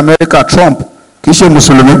president America Trump kì í ṣe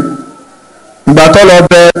mùsùlùmí ìgbà tó lọ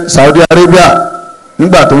bẹ̀ Saudi Arabia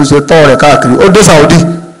nígbà tó ń ṣe tọ́ rẹ̀ káàkiri ó dé Saudi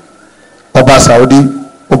ọba Saudi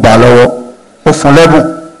ó bà lọ́wọ́ ó fún lẹ́bùn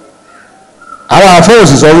àwọn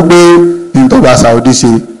afọ́òsì sọ wípé ìtọ́ba Saudi ṣe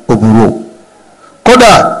òbúrò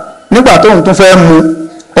kódà nígbà tóun tún fẹ́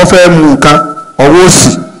mú nǹkan ọwọ́ òsì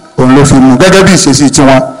òun ló fi mú gẹ́gẹ́ bí ìṣesí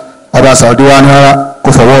tiwọn ọba Saudi wa ní rárá kó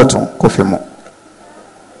fọwọ́ ọ̀tún kó fi mú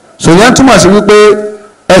sòyẹn túmọ̀ sí wípé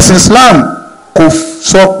ẹ̀sìn Islam kò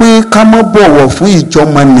sọ pé ká má bọ̀wọ̀ fún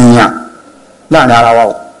ìjọmọnìyàn láàrin ara wa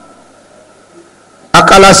o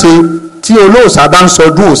akálàṣe tí olóòṣà bá ń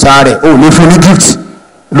sọdún òòṣà rẹ̀ ò lè fún ní gift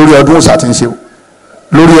lórí ọdún òòṣà tí ń ṣe o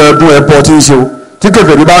lórí ọdún ẹbọ tí ń ṣe o tí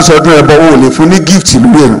kèfèrí bá ń sọdún ẹbọ ò lè fún ní gift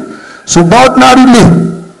lórí èèyàn ṣùgbọ́n ordinarily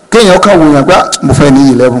kéèyàn kàn wò yàn pé mo fẹ́ ní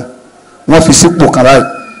 11 wọ́n fi sípò kan báyìí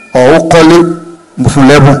ó kọ́lé mo fún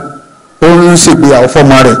lẹ́bùn ó ń ṣègbéyàwó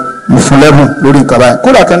fọ́mọ rẹ̀ mo fún lẹ́bùn lórí nǹkan báyìí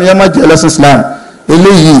kódà kan ní ẹ má jẹ́ ẹlẹ́sìn Islam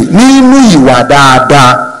eléyìí nínú ìwà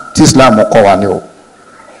dáadáa tí Islam kọ́ wa ni o.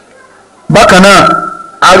 bákan náà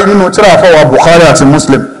a rí nínú tírà fọwọ́ Bukhari àti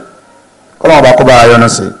Muslim kọ́nà ọba kó bá a yọnu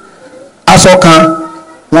sí aṣọ kan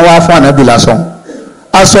wọ́n wá fún ànábì lásán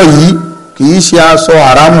aṣọ yìí kì í ṣe aṣọ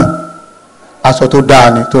haramu aṣọ tó dáa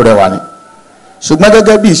ni tó rẹwà ni ṣùgbọ́n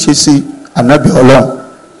gẹ́gẹ́ bí ìṣesí ànábì ọlọ́run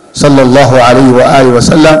sallallahu alayhi wa alihi wa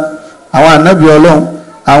sallam àwọn ànábì ọlọ́run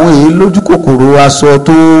àwọn èyí lójú kòkòrò aṣọ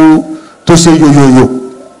tó ṣe yoyoyo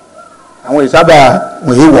àwọn ìsábà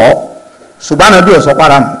wọ́n èyí wọ̀ ṣùgbọ́n ànábì ọ̀sọ́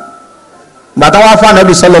para mu gbàtà wá fún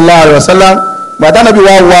ànábì sallallahu alayhi wa sallam gbàtà ànábì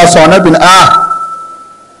wá wọ aṣọ ànábì ní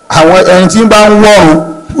àwọn ẹni tí ń bá ń wọ̀rùn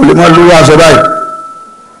kò lè mọ lórí aṣọ báyìí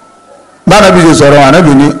bá ànábì ṣe sọ̀rọ̀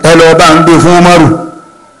ànábì ní ẹ lọ bá ń gbé fún Umaru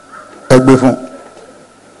ẹ gbé fún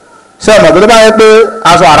ṣé ọmọ tó bá yẹ pé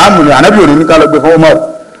aṣọ àràmù ni ànábì òní ní ká lọ gbé fún Umaru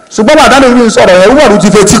ṣùgbọ́n bàtà ní ìlú sọ̀rọ̀ yẹn Umaru ti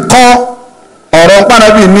fetí kọ́ ọ̀rọ̀ ń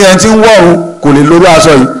pànábì ní ẹni tí ń wọ̀rùn kò lè lórí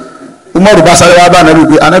aṣọ yìí Umaru bá sáré wá bá ànábì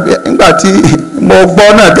pé ànábì nígbà tí mo gbọ́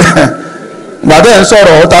náà gbàdé ń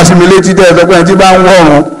sọ̀rọ̀ ó ta sí mi létí tẹ́ ẹ fẹ́ pé ẹni tí bá ń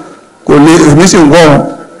wọ̀rùn kò lè èmi sì ń wọ̀rùn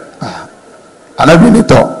ànábì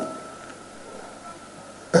nítọ̀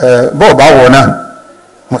bọ́ọ̀ bá wọ̀ náà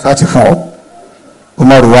mo sá ti fún ọ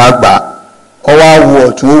Umaru wa gbà ọwọ́ awọ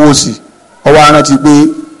ọ̀tún owó sí ọwọ́ arántí pé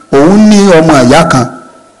òun ní ọmọ ìyá kan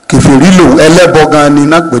kèfèrí lòun ẹlẹ́bọ gan ni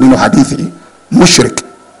náà pè nínú hadithi mushrik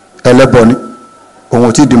ẹlẹ́bọ ni òun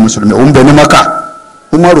ò tí di mùsùlùmí òun bẹ ní Maka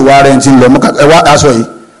Umaru wa rẹ̀ ń ti lọ Maka ẹ wá aṣọ yìí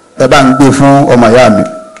ẹ bá ń gbé fún ọmọ ìyá mi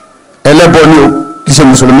ẹlẹ́bọ ni o kì í ṣe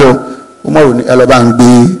mùsùlùmí o Umaru ní ẹ lọ bá ń gbé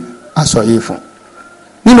aṣọ yìí fún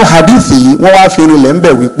nínú hadithi yìí wọ́n wá fi rinlẹ̀ ń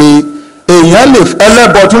bẹ̀ wípé èèyàn lè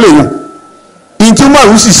ẹlẹ́bọ tún lè yùn ìtí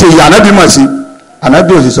Umaru sì ṣe ìyá anábì mọ̀ sí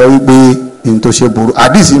anábì ò sì sọ wípé ìyẹn tó ṣe burú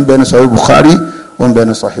àdìsí ń bẹnu sahih Bukhari ó ń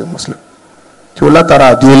bẹnu sahih Muslim tí ó látara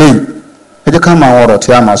àdí eléyìí ẹ jẹ́ ká máa ọ̀rọ̀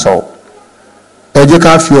tí a máa sọ ẹ jẹ́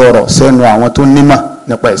ká fi ọ̀rọ̀ sẹ́nu àwọn tó nímọ̀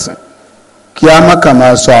nípa ẹ̀sìn kí a má kà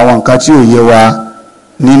máa sọ àwọn nǹkan tí ò yé wa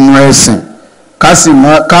nínú ẹ̀sìn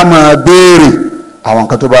ká máa béèrè àwọn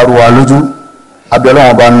nǹkan tó bá rú wa lójú abẹ́lẹ́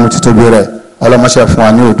wọn bá nínú títóbi rẹ̀ ọlọ́mọṣẹ́ fún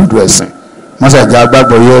wa ní òdodo ẹ̀sìn mọ́ṣẹ́ jẹ́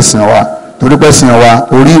agbágbọ́ yé ẹ̀sìn wa torí pé ẹ̀sìn wa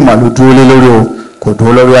orí ìmọ̀ ló dúró lé lórí o kò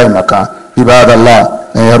dúró lórí àìmọ̀ká ibadallah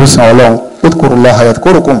ẹ̀yẹ rúṣin ọlọ́run udkurullaha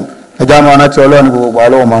yadhkurukum ẹjá máa rántí ọlọ́run gbogbo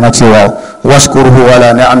ọlọ́run máa rántí wa washkuruhu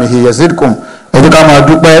ala ni'amihi yazidkum ẹjẹ́ ká máa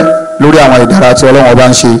dúpẹ́ lórí àwọn ìdára tí ọlọ́run ọba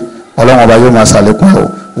ń ṣe ọlọ́run ọba yóò máa ṣàlékún ẹ̀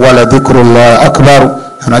wala dhikrullahi akbar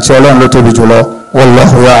ìrántí ọlọ́run ló tóbi jùlọ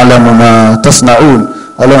wallahu ya'lamu ma tasna'un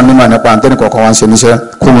ọlọ́run nímọ̀ nípa àǹtẹ́nì kọ̀ọ̀kan wá ń ṣe níṣẹ́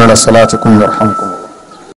kum ila salatikum yarhamkum.